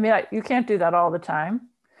 Yep. I mean, you can't do that all the time.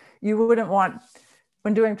 You wouldn't want,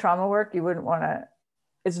 when doing trauma work, you wouldn't want to,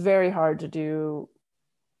 it's very hard to do,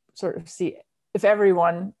 sort of see if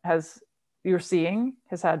everyone you're seeing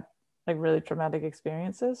has had like really traumatic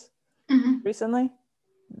experiences recently.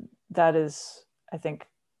 That is, I think,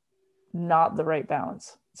 not the right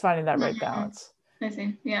balance. It's finding that right balance. I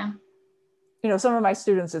see. Yeah. You know, some of my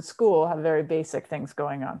students at school have very basic things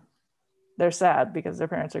going on. They're sad because their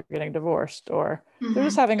parents are getting divorced, or they're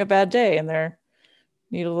just having a bad day and they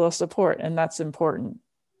need a little support. And that's important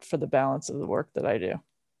for the balance of the work that I do.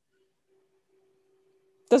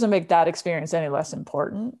 Doesn't make that experience any less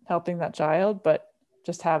important, helping that child, but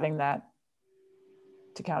just having that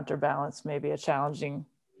to counterbalance maybe a challenging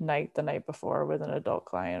night the night before with an adult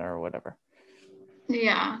client or whatever.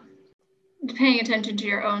 Yeah. Paying attention to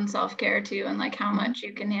your own self-care too, and like how much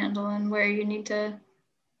you can handle and where you need to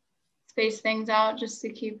space things out just to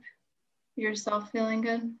keep yourself feeling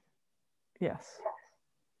good. Yes.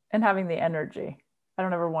 And having the energy. I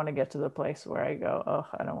don't ever want to get to the place where I go, oh,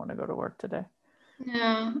 I don't want to go to work today.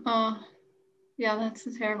 Yeah. Oh, yeah, that's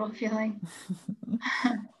a terrible feeling.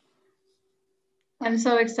 I'm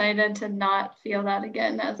so excited to not feel that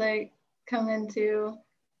again as I come into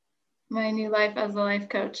my new life as a life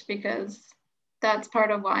coach, because that's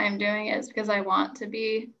part of why I'm doing it, is because I want to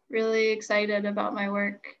be really excited about my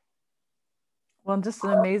work. Well, just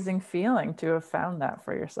an amazing feeling to have found that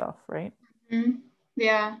for yourself, right? Mm-hmm.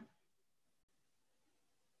 Yeah.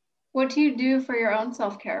 What do you do for your own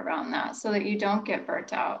self-care around that so that you don't get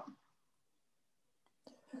burnt out?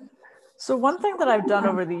 So one thing that I've done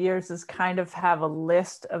over the years is kind of have a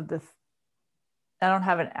list of I don't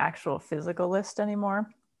have an actual physical list anymore,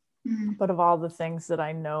 but of all the things that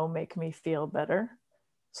I know make me feel better.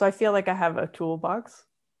 So I feel like I have a toolbox.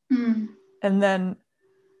 And then,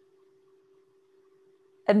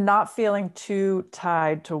 and not feeling too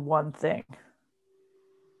tied to one thing.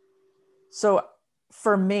 So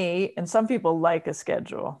for me, and some people like a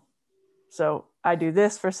schedule. So I do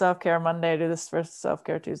this for self-care Monday, I do this for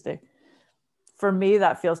self-care Tuesday. For me,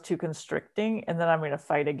 that feels too constricting, and then I'm going to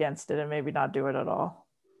fight against it and maybe not do it at all.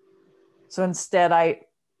 So instead, I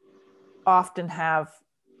often have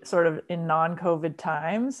sort of in non-COVID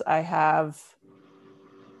times, I have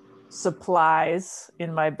supplies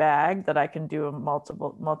in my bag that I can do a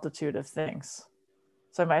multitude of things.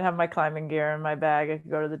 So I might have my climbing gear in my bag. I could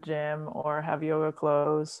go to the gym or have yoga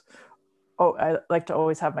clothes. Oh, I like to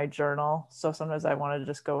always have my journal. So sometimes I want to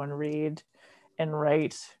just go and read and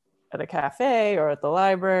write at a cafe or at the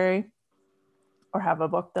library or have a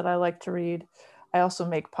book that I like to read. I also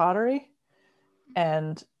make pottery.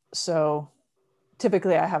 And so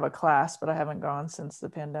typically I have a class, but I haven't gone since the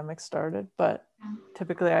pandemic started. But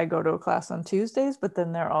typically I go to a class on Tuesdays, but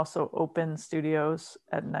then there are also open studios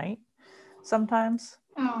at night sometimes.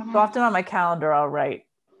 Oh, nice. So often on my calendar, I'll write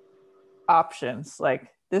options like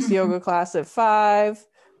this yoga class at 5,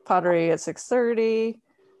 pottery at 6:30.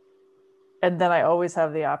 And then I always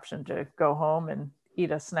have the option to go home and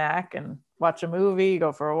eat a snack and watch a movie,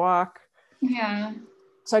 go for a walk. Yeah.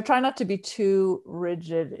 So I try not to be too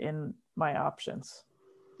rigid in my options.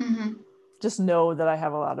 Just know that I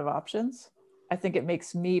have a lot of options. I think it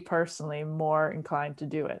makes me personally more inclined to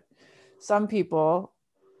do it. Some people,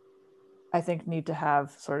 I think, need to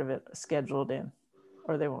have sort of it scheduled in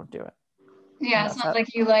or they won't do it. Yeah, it sounds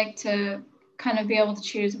like you like to kind of be able to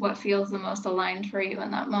choose what feels the most aligned for you in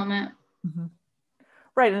that moment.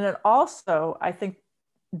 Right. And then also, I think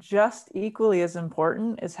just equally as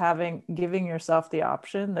important is giving yourself the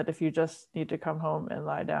option that if you just need to come home and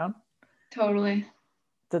lie down. Totally.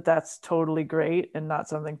 That's totally great and not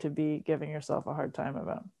something to be giving yourself a hard time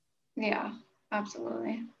about. Yeah,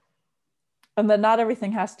 absolutely. And then not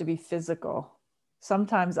everything has to be physical.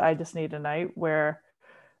 Sometimes I just need a night where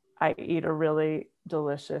I eat a really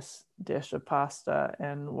delicious dish of pasta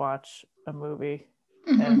and watch a movie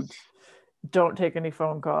and don't take any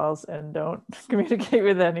phone calls and don't communicate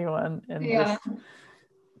with anyone and just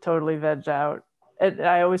totally veg out. And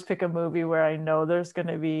I always pick a movie where I know there's going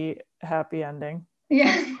to be a happy ending.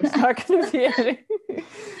 Yeah. It's not going to be any.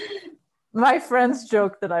 My friends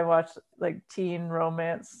joke that I watch like teen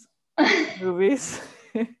romance movies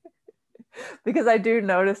because I do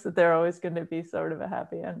notice that they're always going to be sort of a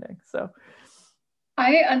happy ending. So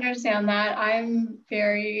I understand that. I'm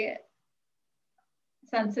very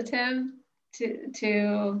sensitive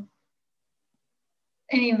to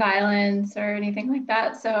any violence or anything like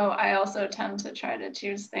that. So I also tend to try to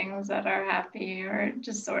choose things that are happy or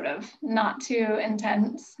just sort of not too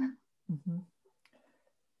intense.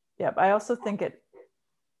 Yeah, I also think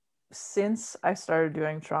since I started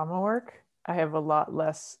doing trauma work, I have a lot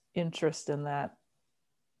less interest in that.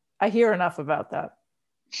 I hear enough about that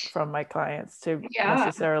from my clients to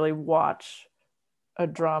necessarily watch a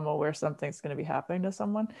drama where something's going to be happening to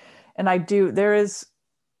someone. And I have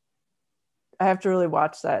to really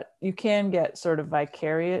watch that. You can get sort of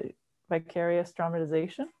vicarious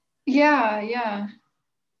traumatization. Yeah.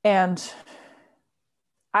 And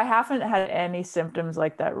I haven't had any symptoms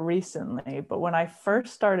like that recently, but when I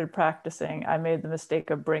first started practicing, I made the mistake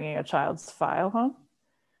of bringing a child's file home.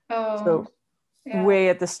 Way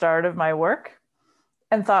at the start of my work,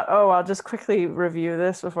 and thought, I'll just quickly review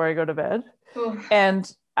this before I go to bed.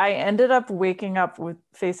 And I ended up waking up with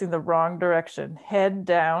facing the wrong direction, head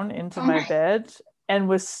down into my bed, and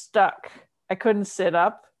was stuck. I couldn't sit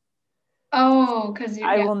up. Because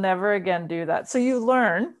I will never again do that. So you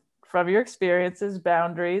learn from your experiences,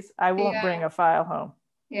 boundaries. I won't bring a file home.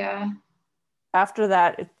 Yeah. After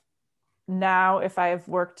that, now if I have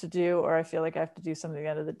work to do or I feel like I have to do something at the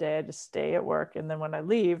end of the day, I just stay at work. And then when I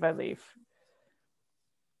leave, I leave.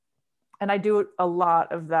 And I do a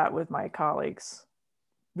lot of that with my colleagues,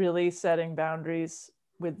 really setting boundaries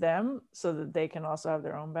with them so that they can also have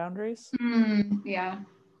their own boundaries. Yeah.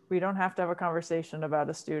 We don't have to have a conversation about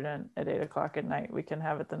a student at 8:00 at night. We can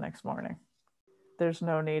have it the next morning. There's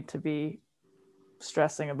no need to be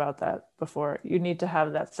stressing about that before. You need to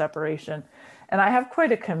have that separation. And I have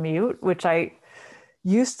quite a commute, which I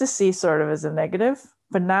used to see sort of as a negative,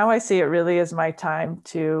 but now I see it really as my time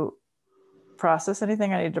to process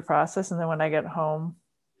anything I need to process. And then when I get home,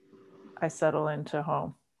 I settle into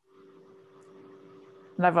home.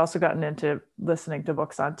 And I've also gotten into listening to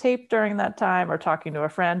books on tape during that time or talking to a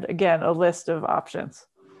friend. Again, a list of options.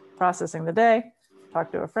 Processing the day,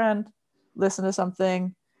 talk to a friend, listen to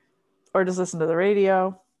something, or just listen to the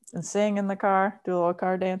radio and sing in the car, do a little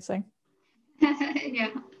car dancing.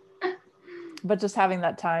 Yeah. But just having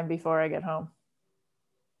that time before I get home.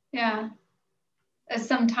 Yeah.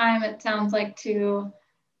 Some time, it sounds like, to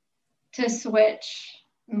switch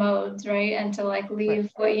modes, right? And to like leave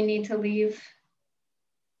what you need to leave.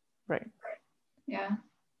 Right. Yeah.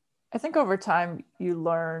 I think over time you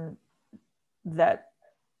learn that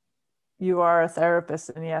you are a therapist,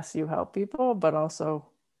 and yes, you help people, but also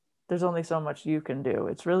there's only so much you can do.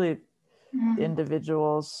 It's really the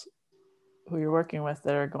individuals who you're working with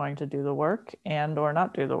that are going to do the work and or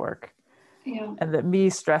not do the work. Yeah. And that me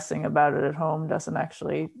stressing about it at home doesn't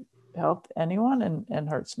actually help anyone and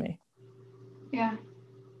hurts me. Yeah.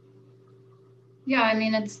 Yeah, I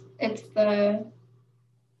mean, it's the,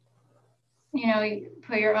 you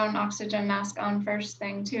put your own oxygen mask on first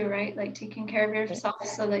thing too, right? Like taking care of yourself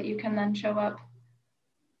so that you can then show up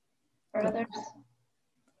for others.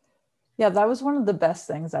 Yeah, that was one of the best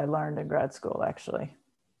things I learned in grad school, actually,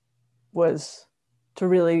 was to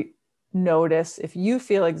really notice if you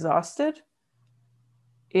feel exhausted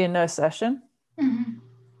in a session,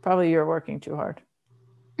 probably you're working too hard.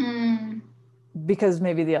 Because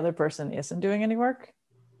maybe the other person isn't doing any work.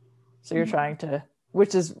 So you're trying to,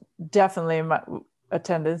 which is definitely a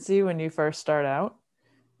tendency when you first start out,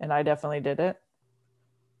 and I definitely did it,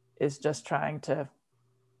 is just trying to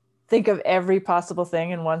think of every possible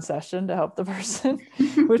thing in one session to help the person,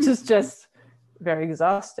 which is just very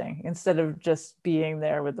exhausting, instead of just being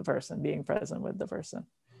there with the person, being present with the person,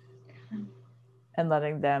 and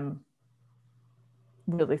letting them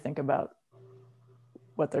really think about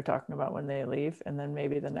what they're talking about when they leave. And then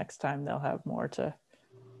maybe the next time they'll have more to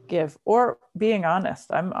give, or being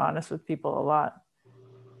honest. I'm honest with people a lot.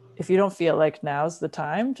 If you don't feel like now's the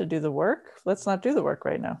time to do the work, let's not do the work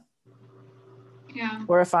right now. Yeah.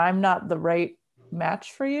 Or if I'm not the right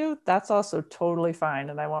match for you, that's also totally fine.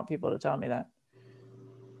 And I want people to tell me that.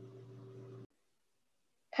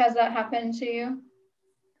 Has that happened to you?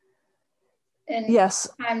 Yes.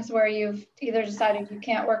 Times where you've either decided you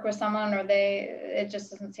can't work with someone, or it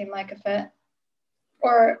just doesn't seem like a fit?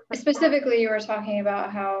 Or specifically, you were talking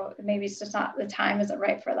about how maybe it's just not, the time isn't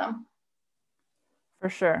right for them. For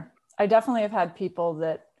sure. I definitely have had people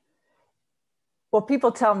that, well,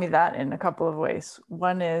 people tell me that in a couple of ways.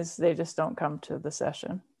 One is they just don't come to the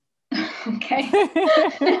session. Okay.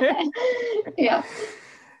 Yeah.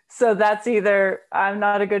 So that's either I'm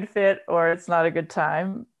not a good fit or it's not a good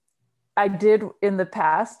time. I did in the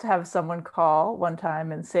past have someone call one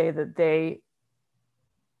time and say that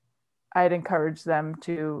I'd encouraged them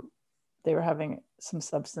they were having some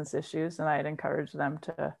substance issues, and I had encouraged them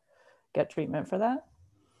to get treatment for that.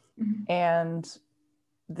 Mm-hmm. And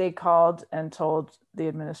they called and told the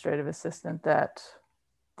administrative assistant that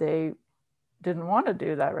they didn't want to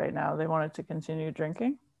do that right now. They wanted to continue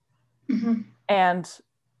drinking. Mm-hmm. And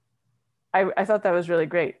I thought that was really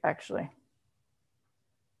great, actually,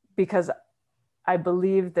 because I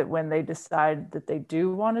believe that when they decide that they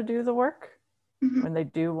do want to do the work, mm-hmm. when they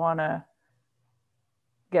do want to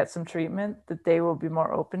get some treatment, that they will be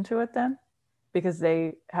more open to it then, because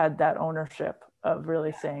they had that ownership of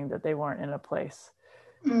really saying that they weren't in a place.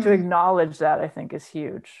 Mm. To acknowledge that, I think, is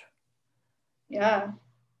huge. Yeah.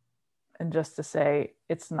 And just to say,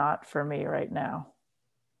 it's not for me right now.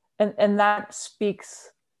 And that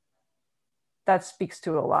speaks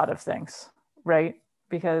to a lot of things, right?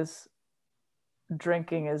 Because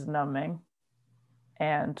drinking is numbing,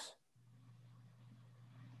 and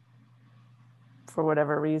for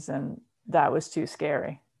whatever reason, that was too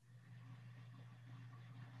scary.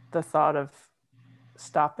 The thought of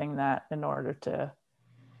stopping that in order to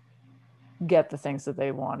get the things that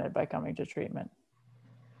they wanted by coming to treatment.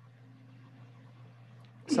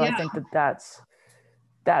 So yeah. I think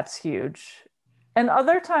that's huge. And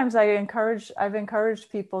other times I've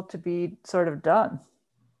encouraged people to be sort of done.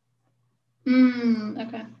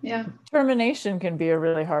 Okay. Yeah. Termination can be a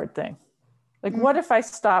really hard thing. Like, what if I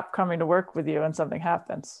stop coming to work with you and something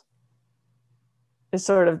happens? It's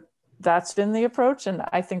sort of, that's been the approach. And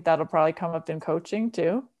I think that'll probably come up in coaching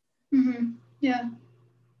too. Mm-hmm. Yeah.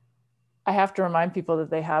 I have to remind people that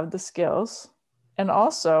they have the skills. And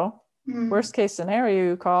also, worst case scenario,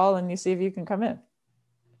 you call and you see if you can come in.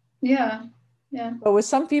 Yeah. Yeah. But with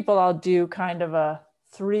some people, I'll do kind of a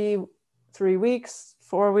 3 weeks,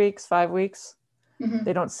 4 weeks, 5 weeks. Mm-hmm.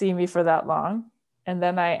 They don't see me for that long. And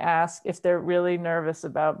then I ask if they're really nervous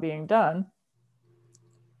about being done.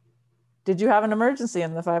 Did you have an emergency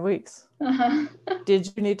in the 5 weeks? Uh-huh.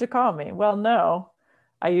 Did you need to call me? Well, no.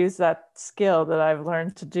 I use that skill that I've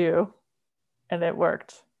learned to do, and it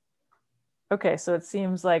worked. Okay, so it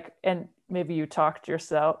seems like, and maybe you talked to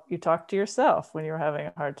yourself when you were having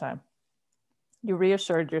a hard time. You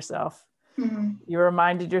reassured yourself. Mm-hmm. You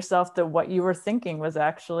reminded yourself that what you were thinking was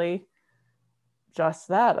actually just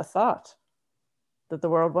that, a thought, that the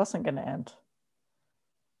world wasn't going to end.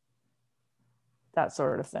 That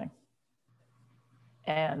sort of thing.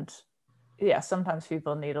 And yeah, sometimes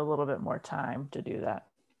people need a little bit more time to do that.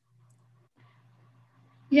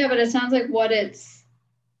 Yeah, but it sounds like what it's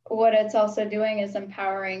also doing is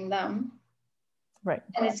empowering them. Right.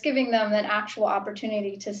 And it's giving them an actual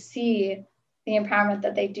opportunity to see the empowerment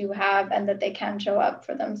that they do have and that they can show up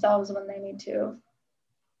for themselves when they need to.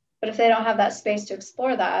 But if they don't have that space to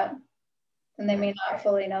explore that, then they may not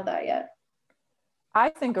fully know that yet. I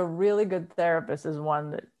think a really good therapist is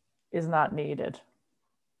one that is not needed.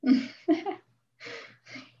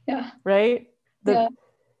 Yeah. Right? Yeah.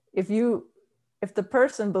 If the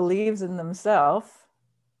person believes in themselves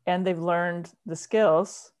and they've learned the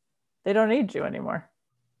skills, they don't need you anymore.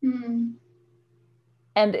 Mm.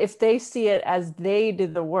 And if they see it as they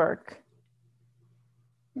did the work,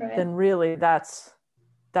 Right. then really that's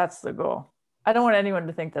the goal. I don't want anyone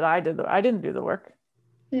to think that I didn't do the work.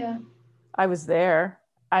 Yeah. I was there.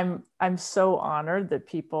 I'm so honored that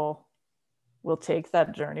people will take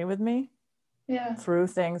that journey with me. Yeah. Through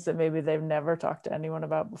things that maybe they've never talked to anyone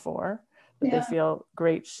about before, that Yeah. they feel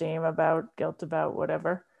great shame about, guilt about,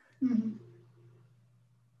 whatever. Mm-hmm.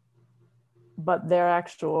 But their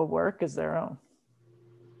actual work is their own.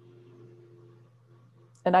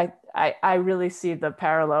 And I really see the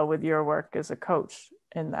parallel with your work as a coach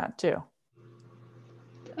in that too.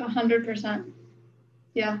 100%.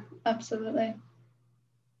 Yeah, absolutely.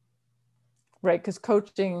 Right, because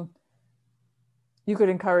coaching, you could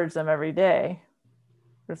encourage them every day,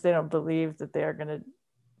 but if they don't believe that they are going to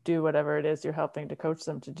do whatever it is you're helping to coach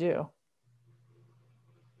them to do,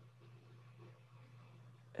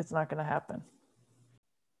 it's not going to happen.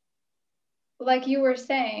 Like you were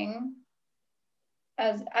saying,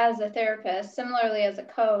 as a therapist, similarly as a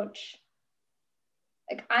coach,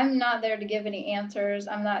 like I'm not there to give any answers.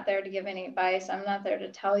 I'm not there to give any advice. I'm not there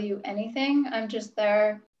to tell you anything. I'm just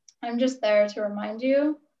there to remind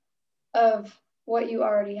you of what you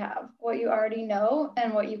already have, what you already know,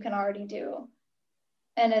 and what you can already do.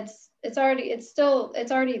 And it's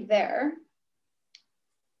already there.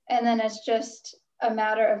 And then it's just a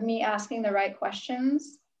matter of me asking the right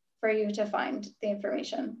questions for you to find the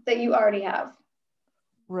information that you already have.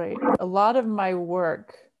 Right. A lot of my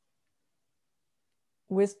work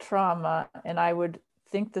with trauma, and I would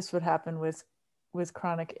think this would happen with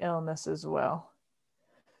chronic illness as well.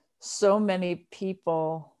 So many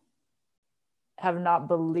people have not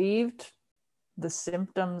believed the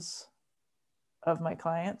symptoms of my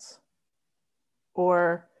clients,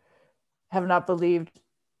 or have not believed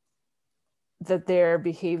that their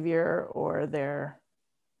behavior or their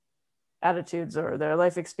attitudes or their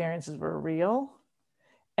life experiences were real.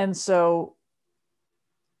 And so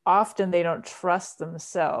often they don't trust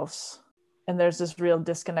themselves. And there's this real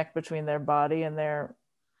disconnect between their body and their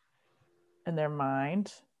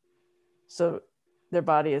mind. So their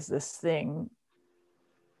body is this thing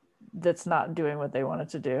that's not doing what they want it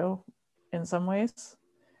to do in some ways.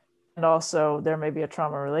 And also there may be a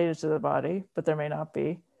trauma related to the body, but there may not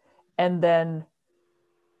be. And then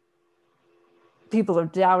people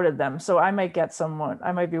have doubted them. So I might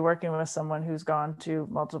be working with someone who's gone to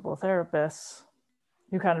multiple therapists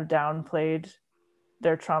who kind of downplayed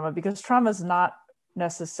their trauma, because trauma is not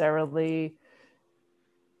necessarily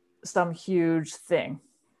some huge thing.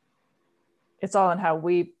 It's all in how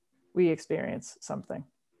we experience something.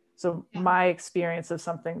 So my experience of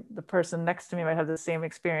something, the person next to me might have the same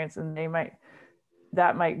experience, and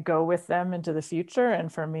that might go with them into the future.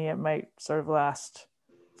 And for me, it might sort of last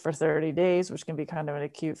for 30 days, which can be kind of an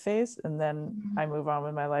acute phase. And then I move on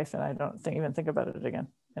with my life and I don't even think about it again.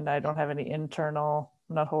 And I don't have any internal,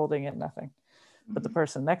 I'm not holding it, nothing. But the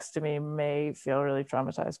person next to me may feel really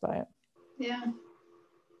traumatized by it. Yeah.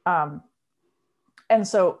 And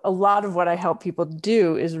so a lot of what I help people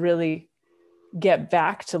do is really get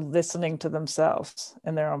back to listening to themselves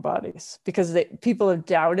and their own bodies, because people have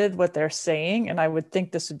doubted what they're saying. And I would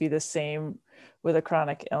think this would be the same with a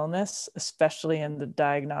chronic illness, especially in the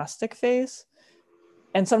diagnostic phase.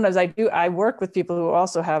 And sometimes I work with people who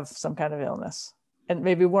also have some kind of illness and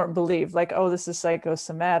maybe weren't believed, like, oh, this is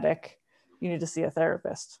psychosomatic, you need to see a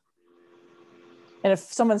therapist. And if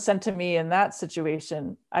someone's sent to me in that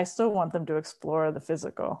situation, I still want them to explore the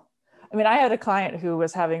physical. I mean, I had a client who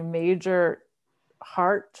was having major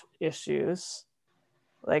heart issues,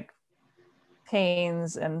 like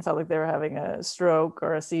pains, and felt like they were having a stroke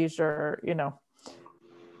or a seizure, you know,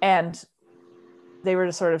 and they were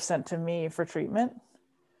just sort of sent to me for treatment.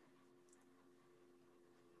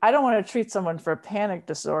 I don't want to treat someone for a panic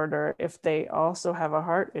disorder if they also have a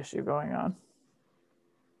heart issue going on.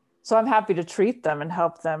 So I'm happy to treat them and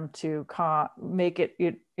help them to make it,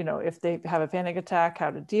 you know, if they have a panic attack,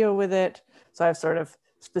 how to deal with it. So I have sort of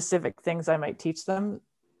specific things I might teach them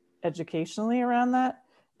educationally around that,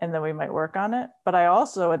 and then we might work on it. But I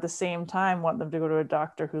also, at the same time, want them to go to a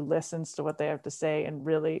doctor who listens to what they have to say and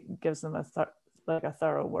really gives them a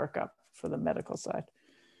thorough workup for the medical side.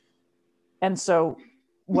 And so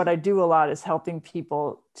what I do a lot is helping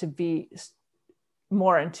people to be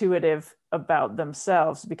more intuitive about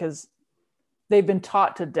themselves, because they've been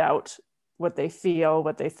taught to doubt what they feel,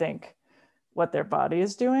 what they think, what their body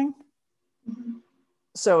is doing. Mm-hmm.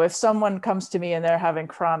 So if someone comes to me and they're having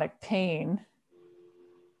chronic pain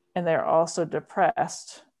and they're also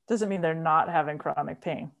depressed, doesn't mean they're not having chronic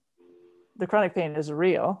pain. The chronic pain is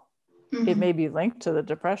real. Mm-hmm. It may be linked to the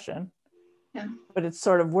depression, yeah. But it's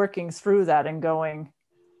sort of working through that and going,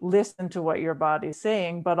 listen to what your body's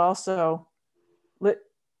saying, but also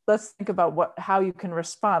let's think about how you can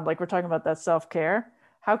respond. Like we're talking about that self-care.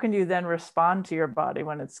 How can you then respond to your body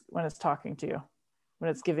when it's talking to you, when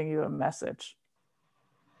it's giving you a message?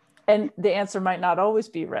 And the answer might not always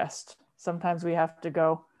be rest. Sometimes we have to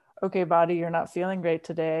go, okay, body, you're not feeling great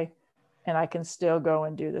today, and I can still go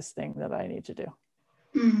and do this thing that I need to do.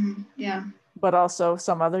 Mm-hmm. Yeah. But also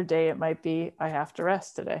some other day it might be, I have to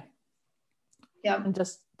rest today. Yeah. And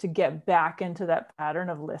just to get back into that pattern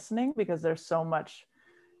of listening, because there's so much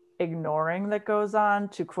ignoring that goes on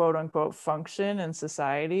to quote unquote function in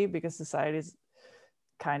society, because society's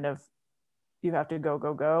kind of, you have to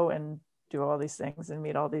go and do all these things and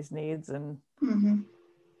meet all these needs. And mm-hmm.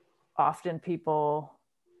 often people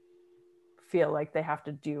feel like they have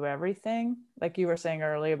to do everything. Like you were saying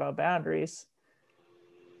earlier about boundaries.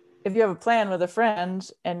 If you have a plan with a friend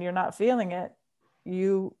and you're not feeling it,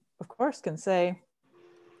 you of course can say,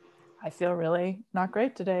 I feel really not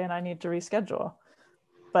great today and I need to reschedule.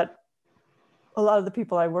 But a lot of the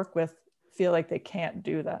people I work with feel like they can't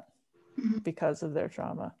do that mm-hmm. because of their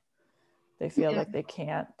trauma. They feel like they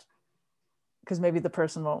can't, because maybe the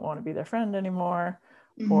person won't want to be their friend anymore,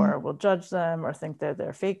 mm-hmm. or will judge them or think that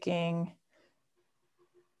they're faking.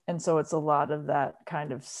 And so it's a lot of that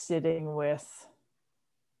kind of sitting with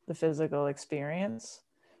the physical experience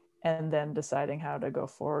and then deciding how to go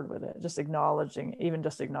forward with it, just acknowledging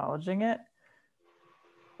it,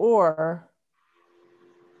 or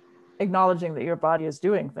acknowledging that your body is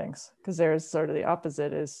doing things, because there's sort of the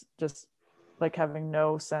opposite, is just like having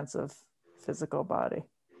no sense of physical body.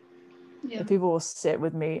 Yeah. People will sit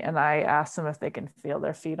with me and I ask them if they can feel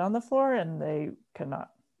their feet on the floor, and they cannot.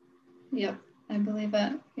 Yep, I believe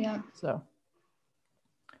it. Yeah. So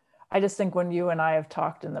I just think when you and I have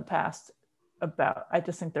talked in the past about, I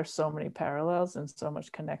just think there's so many parallels and so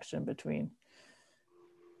much connection between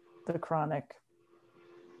the chronic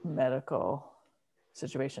medical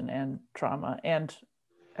situation and trauma, and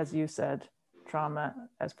as you said, trauma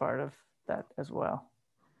as part of that as well,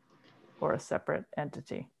 or a separate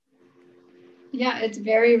entity. Yeah, it's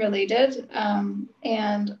very related,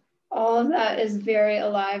 and all of that is very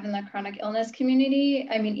alive in the chronic illness community.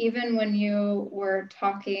 I mean, even when you were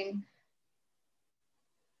talking,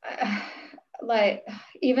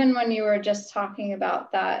 even when you were just talking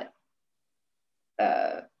about that,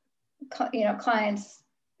 clients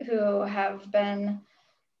who have been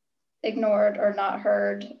ignored or not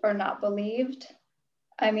heard or not believed.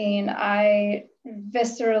 I mean, I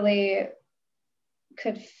viscerally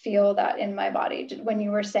could feel that in my body. When you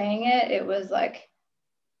were saying it, it was like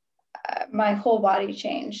my whole body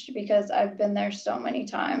changed, because I've been there so many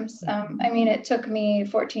times. I mean, it took me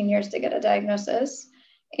 14 years to get a diagnosis.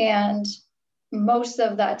 And most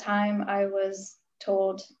of that time I was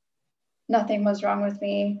told nothing was wrong with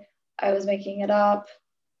me. I was making it up.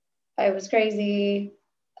 I was crazy.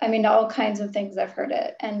 I mean, all kinds of things. I've heard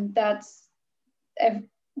it. And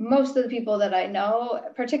most of the people that I know,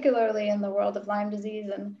 particularly in the world of Lyme disease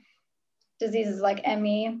and diseases like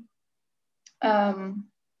ME,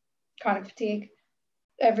 chronic fatigue,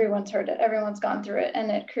 everyone's heard it. Everyone's gone through it. And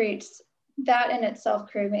that in itself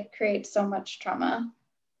creates so much trauma,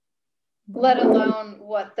 let alone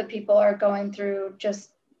what the people are going through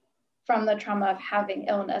just from the trauma of having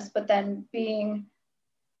illness, but then being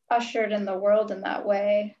ushered in the world in that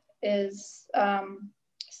way is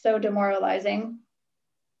so demoralizing.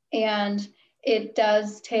 And it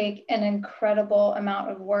does take an incredible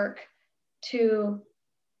amount of work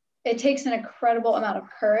it takes an incredible amount of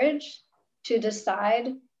courage to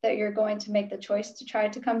decide that you're going to make the choice to try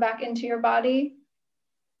to come back into your body.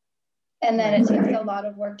 And then it takes a lot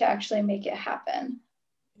of work to actually make it happen.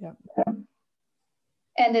 Yep.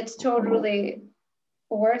 And it's totally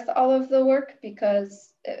worth all of the work,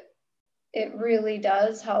 because it really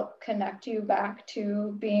does help connect you back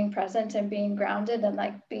to being present and being grounded and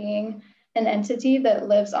like being an entity that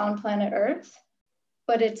lives on planet Earth.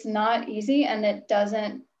 But it's not easy, and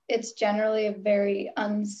it's generally a very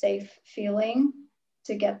unsafe feeling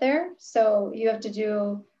to get there. So you have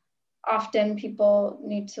to often people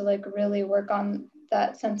need to like really work on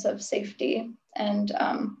that sense of safety, and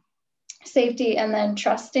then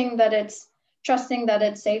trusting that it's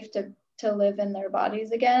safe to live in their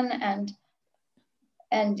bodies again,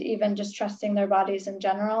 and even just trusting their bodies in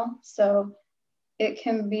general. So it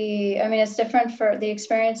can be, I mean, it's different the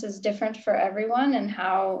experience is different for everyone, and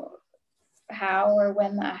how or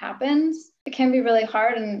when that happens. It can be really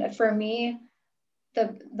hard. And for me,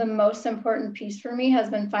 the most important piece for me has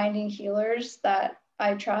been finding healers that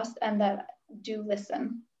I trust and that do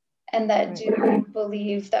listen, and that do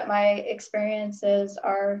believe that my experiences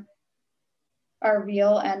are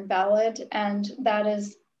real and valid. And that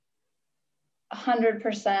is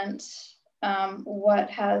 100% what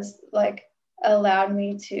has like allowed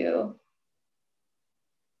me to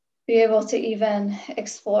be able to even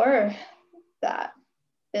explore that,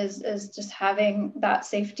 is just having that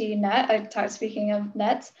safety net. Speaking of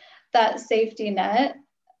nets, that safety net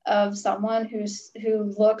of someone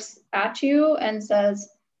who looks at you and says,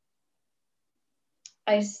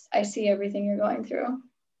 I see everything you're going through,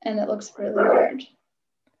 and it looks really hard.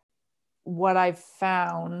 What I've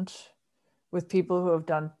found with people who have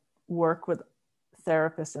done work with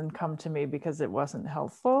therapists and come to me because it wasn't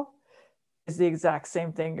helpful is the exact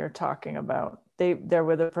same thing you're talking about. They're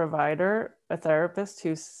with a provider, a therapist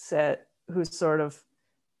who's sort of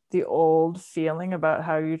the old feeling about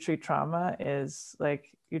how you treat trauma is like,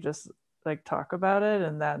 you just like talk about it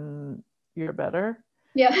and then you're better.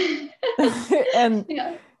 Yeah. and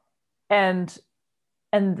yeah. and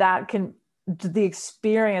that can, the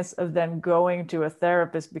experience of them going to a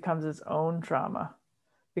therapist becomes its own trauma,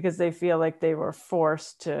 because they feel like they were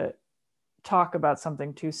forced to talk about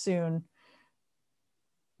something too soon.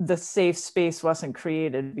 The safe space wasn't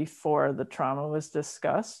created before the trauma was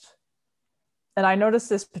discussed. And I noticed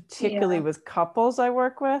this particularly with couples I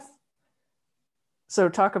work with. So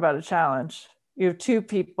talk about a challenge. You have two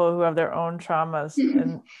people who have their own traumas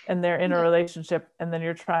and they're in a relationship, and then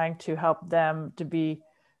you're trying to help them to be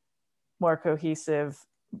more cohesive,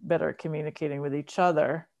 better communicating with each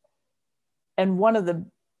other. And one of the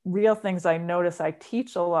real things I notice, I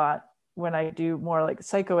teach a lot when I do more like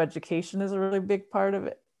psychoeducation is a really big part of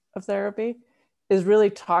therapy, is really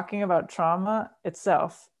talking about trauma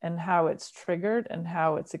itself and how it's triggered and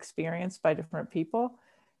how it's experienced by different people,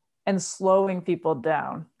 and slowing people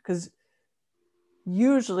down. Because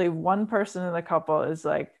usually one person in the couple is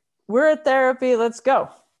like, we're at therapy, let's go.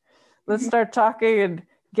 Let's start talking and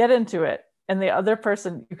get into it. And the other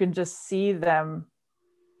person, you can just see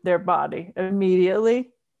their body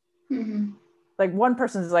immediately. Mm-hmm. Like one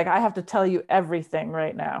person is like, I have to tell you everything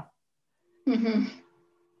right now. Mm-hmm.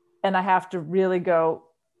 And I have to really go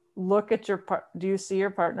look at do you see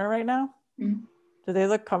your partner right now? Mm-hmm. Do they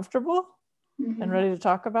look comfortable and ready to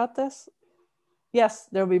talk about this? Yes,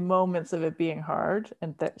 there'll be moments of it being hard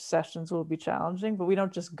and sessions will be challenging, but we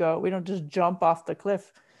don't just jump off the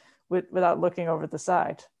cliff without looking over the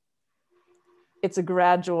side. It's a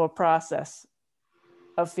gradual process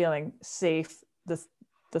of feeling safe,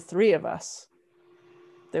 the three of us,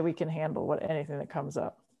 that we can handle anything that comes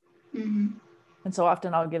up. Mm-hmm. And so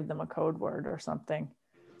often I'll give them a code word or something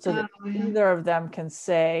so that either of them can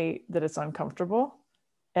say that it's uncomfortable,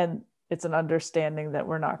 and it's an understanding that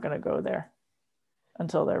we're not going to go there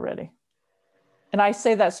until they're ready. And I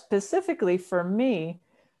say that specifically for me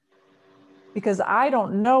because I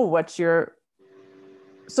don't know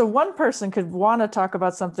so one person could want to talk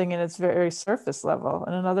about something and it's very surface level,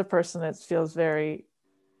 and another person it feels very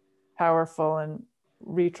powerful and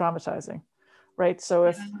re-traumatizing, right?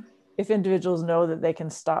 So if individuals know that they can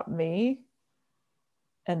stop me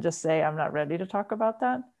and just say, I'm not ready to talk about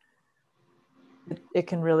that, it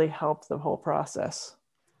can really help the whole process.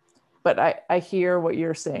 But I hear what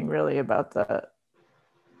you're saying really about the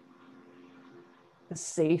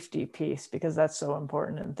safety piece, because that's so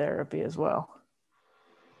important in therapy as well.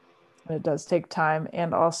 And it does take time.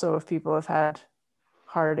 And also if people have had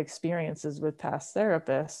hard experiences with past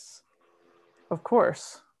therapists, of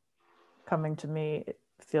course, coming to me, it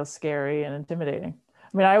feels scary and intimidating.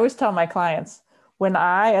 I mean, I always tell my clients, when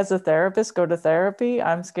I, as a therapist, go to therapy,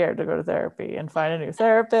 I'm scared to go to therapy and find a new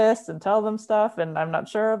therapist and tell them stuff, and I'm not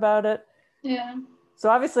sure about it. Yeah. So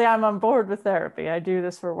obviously I'm on board with therapy. I do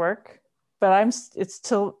this for work, but it's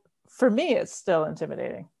still, for me, it's still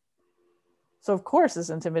intimidating. So of course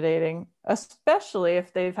it's intimidating, especially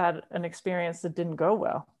if they've had an experience that didn't go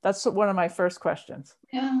well. That's one of my first questions.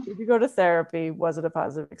 Yeah. Did you go to therapy? Was it a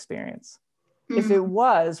positive experience? If it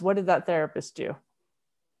was, what did that therapist do?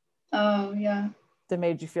 Oh, yeah. That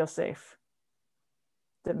made you feel safe,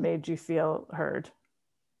 that made you feel heard.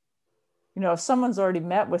 You know, if someone's already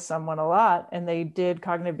met with someone a lot and they did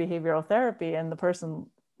cognitive behavioral therapy and the person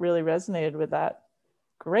really resonated with that,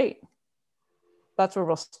 great. That's where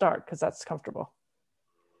we'll start, because that's comfortable.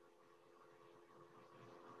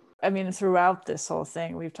 I mean, throughout this whole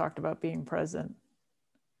thing, we've talked about being present.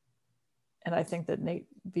 And I think that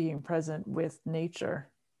being present with nature,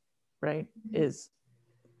 right, is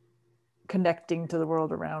connecting to the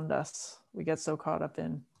world around us. We get so caught up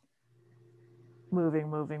in moving,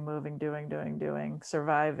 doing,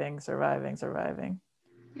 surviving.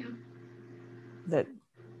 Yeah. That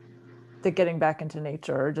getting back into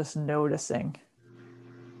nature, or just noticing,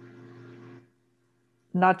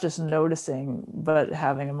 not just noticing, but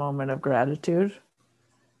having a moment of gratitude,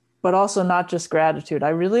 but also not just gratitude. I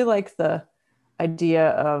really like the idea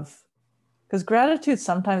of, because gratitude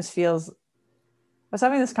sometimes feels, I was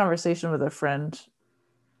having this conversation with a friend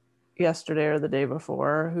yesterday or the day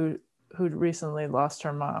before who'd recently lost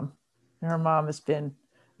her mom. And her mom has been,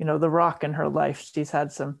 you know, the rock in her life. She's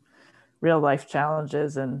had some real life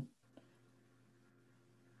challenges and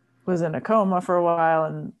was in a coma for a while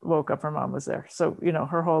and woke up, her mom was there. So, you know,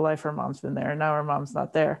 her whole life, her mom's been there, and now her mom's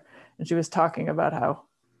not there. And she was talking about how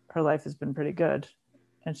her life has been pretty good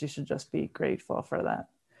and she should just be grateful for that.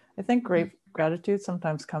 I think gratitude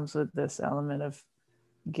sometimes comes with this element of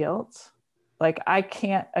guilt. Like I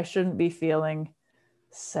shouldn't be feeling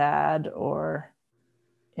sad or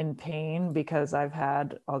in pain because I've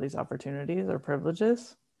had all these opportunities or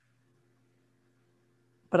privileges.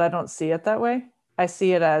 But I don't see it that way. I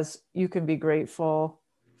see it as you can be grateful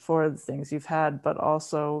for the things you've had, but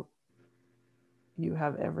also you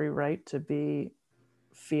have every right to be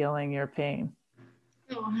feeling your pain.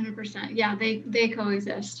 Oh, 100%. Yeah, they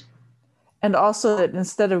coexist. And also that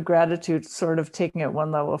instead of gratitude, sort of taking it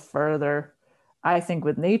one level further, I think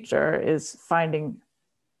with nature is finding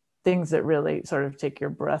things that really sort of take your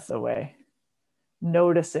breath away,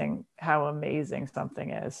 noticing how amazing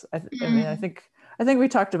something is. I mean, I think we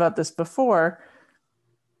talked about this before.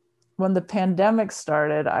 When the pandemic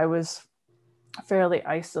started, I was fairly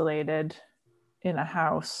isolated in a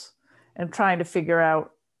house and trying to figure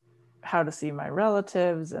out how to see my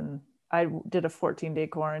relatives. And I did a 14-day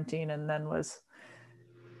quarantine and then was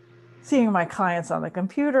seeing my clients on the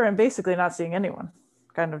computer and basically not seeing anyone,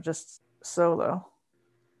 kind of just solo.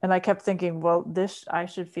 And I kept thinking, well, I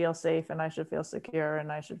should feel safe and I should feel secure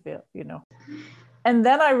and I should feel, you know. And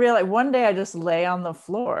then I realized one day I just lay on the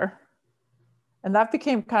floor, and that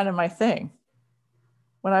became kind of my thing.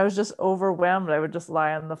 When I was just overwhelmed, I would just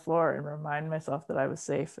lie on the floor and remind myself that I was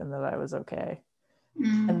safe and that I was okay.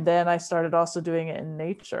 And then I started also doing it in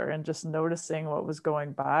nature and just noticing what was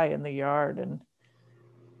going by in the yard. And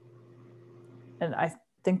I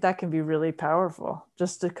think that can be really powerful,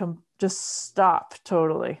 just to just stop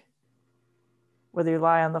totally. Whether you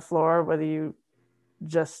lie on the floor, whether you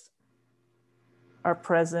just are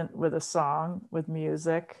present with a song, with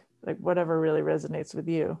music, like whatever really resonates with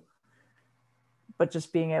you. But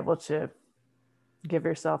just being able to give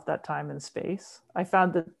yourself that time and space. I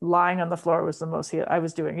found that lying on the floor was the most I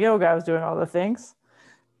was doing yoga, I was doing all the things.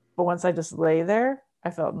 But once I just lay there,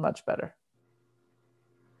 I felt much better.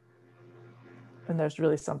 And there's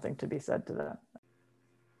really something to be said to that.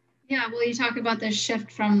 Yeah, well, you talk about this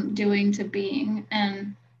shift from doing to being,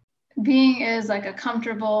 and being is like a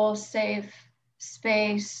comfortable, safe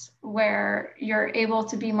space where you're able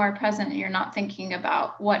to be more present and you're not thinking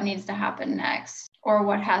about what needs to happen next or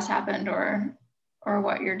what has happened or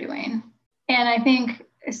what you're doing. And I think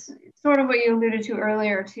it's sort of what you alluded to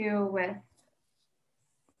earlier too, with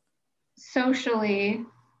socially,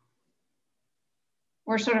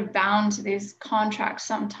 we're sort of bound to these contracts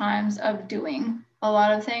sometimes of doing a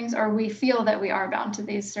lot of things, or we feel that we are bound to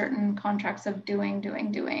these certain contracts of doing.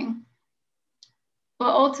 But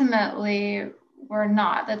ultimately, we're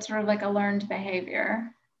not. That's sort of like a learned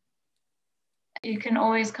behavior. You can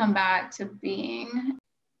always come back to being.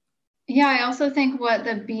 Yeah, I also think what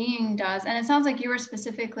the being does, and it sounds like you were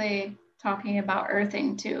specifically talking about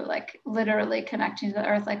earthing too, like literally connecting to the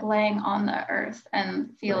earth, like laying on the earth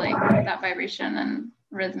and feeling that vibration. And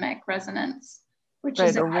rhythmic resonance, which right,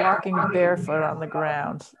 is or walking barefoot on the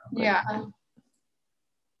ground. Yeah,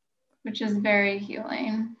 which is very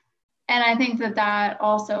healing. And I think that that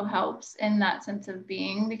also helps in that sense of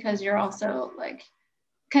being, because you're also like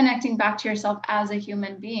connecting back to yourself as a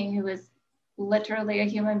human being who is literally a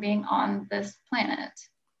human being on this planet.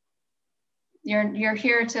 You're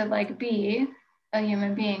here to like be a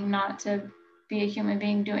human being, not to be a human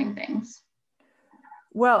being doing things.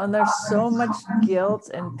 Well, and there's so much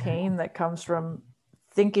guilt and pain that comes from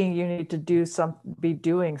thinking you need to be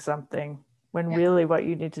doing something, when really what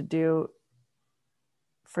you need to do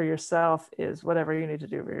for yourself is whatever you need to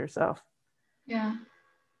do for yourself. Yeah.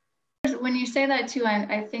 When you say that too,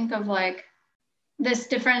 I think of like this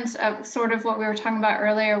difference of sort of what we were talking about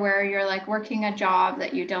earlier, where you're like working a job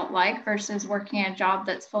that you don't like versus working a job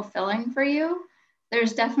that's fulfilling for you.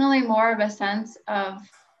 There's definitely more of a sense of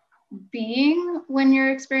being when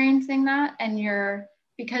you're experiencing that, and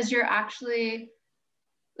because you're actually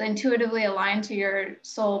intuitively aligned to your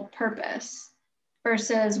soul purpose,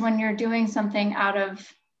 versus when you're doing something out of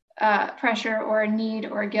pressure or need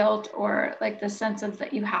or guilt, or like the sense of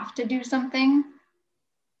that you have to do something,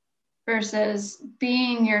 versus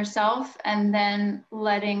being yourself and then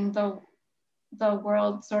letting the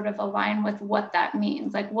world sort of align with what that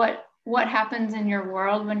means. Like what happens in your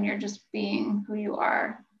world when you're just being who you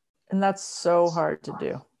are. And that's so hard to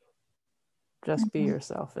do. Just be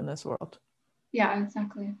yourself in this world. Yeah,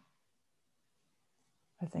 exactly.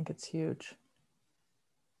 I think it's huge.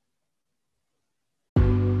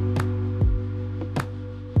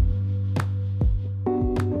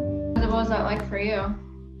 What was that like for you?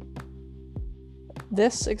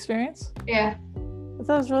 This experience? Yeah. I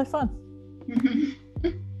thought it was really fun.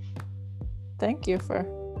 Thank you for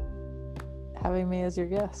having me as your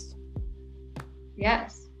guest.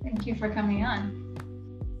 Yes, thank you for coming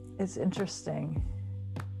on. It's interesting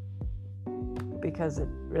because it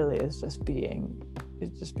really is just being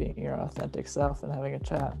your authentic self and having a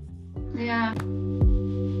chat. Yeah.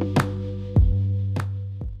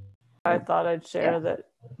 I thought I'd share that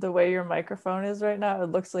the way your microphone is right now,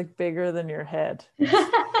 it looks like bigger than your head.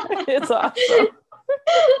 It's awesome.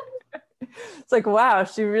 It's like, wow,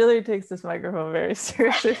 she really takes this microphone very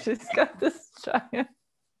seriously. She's got this giant.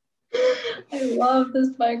 I love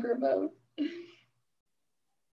this microphone.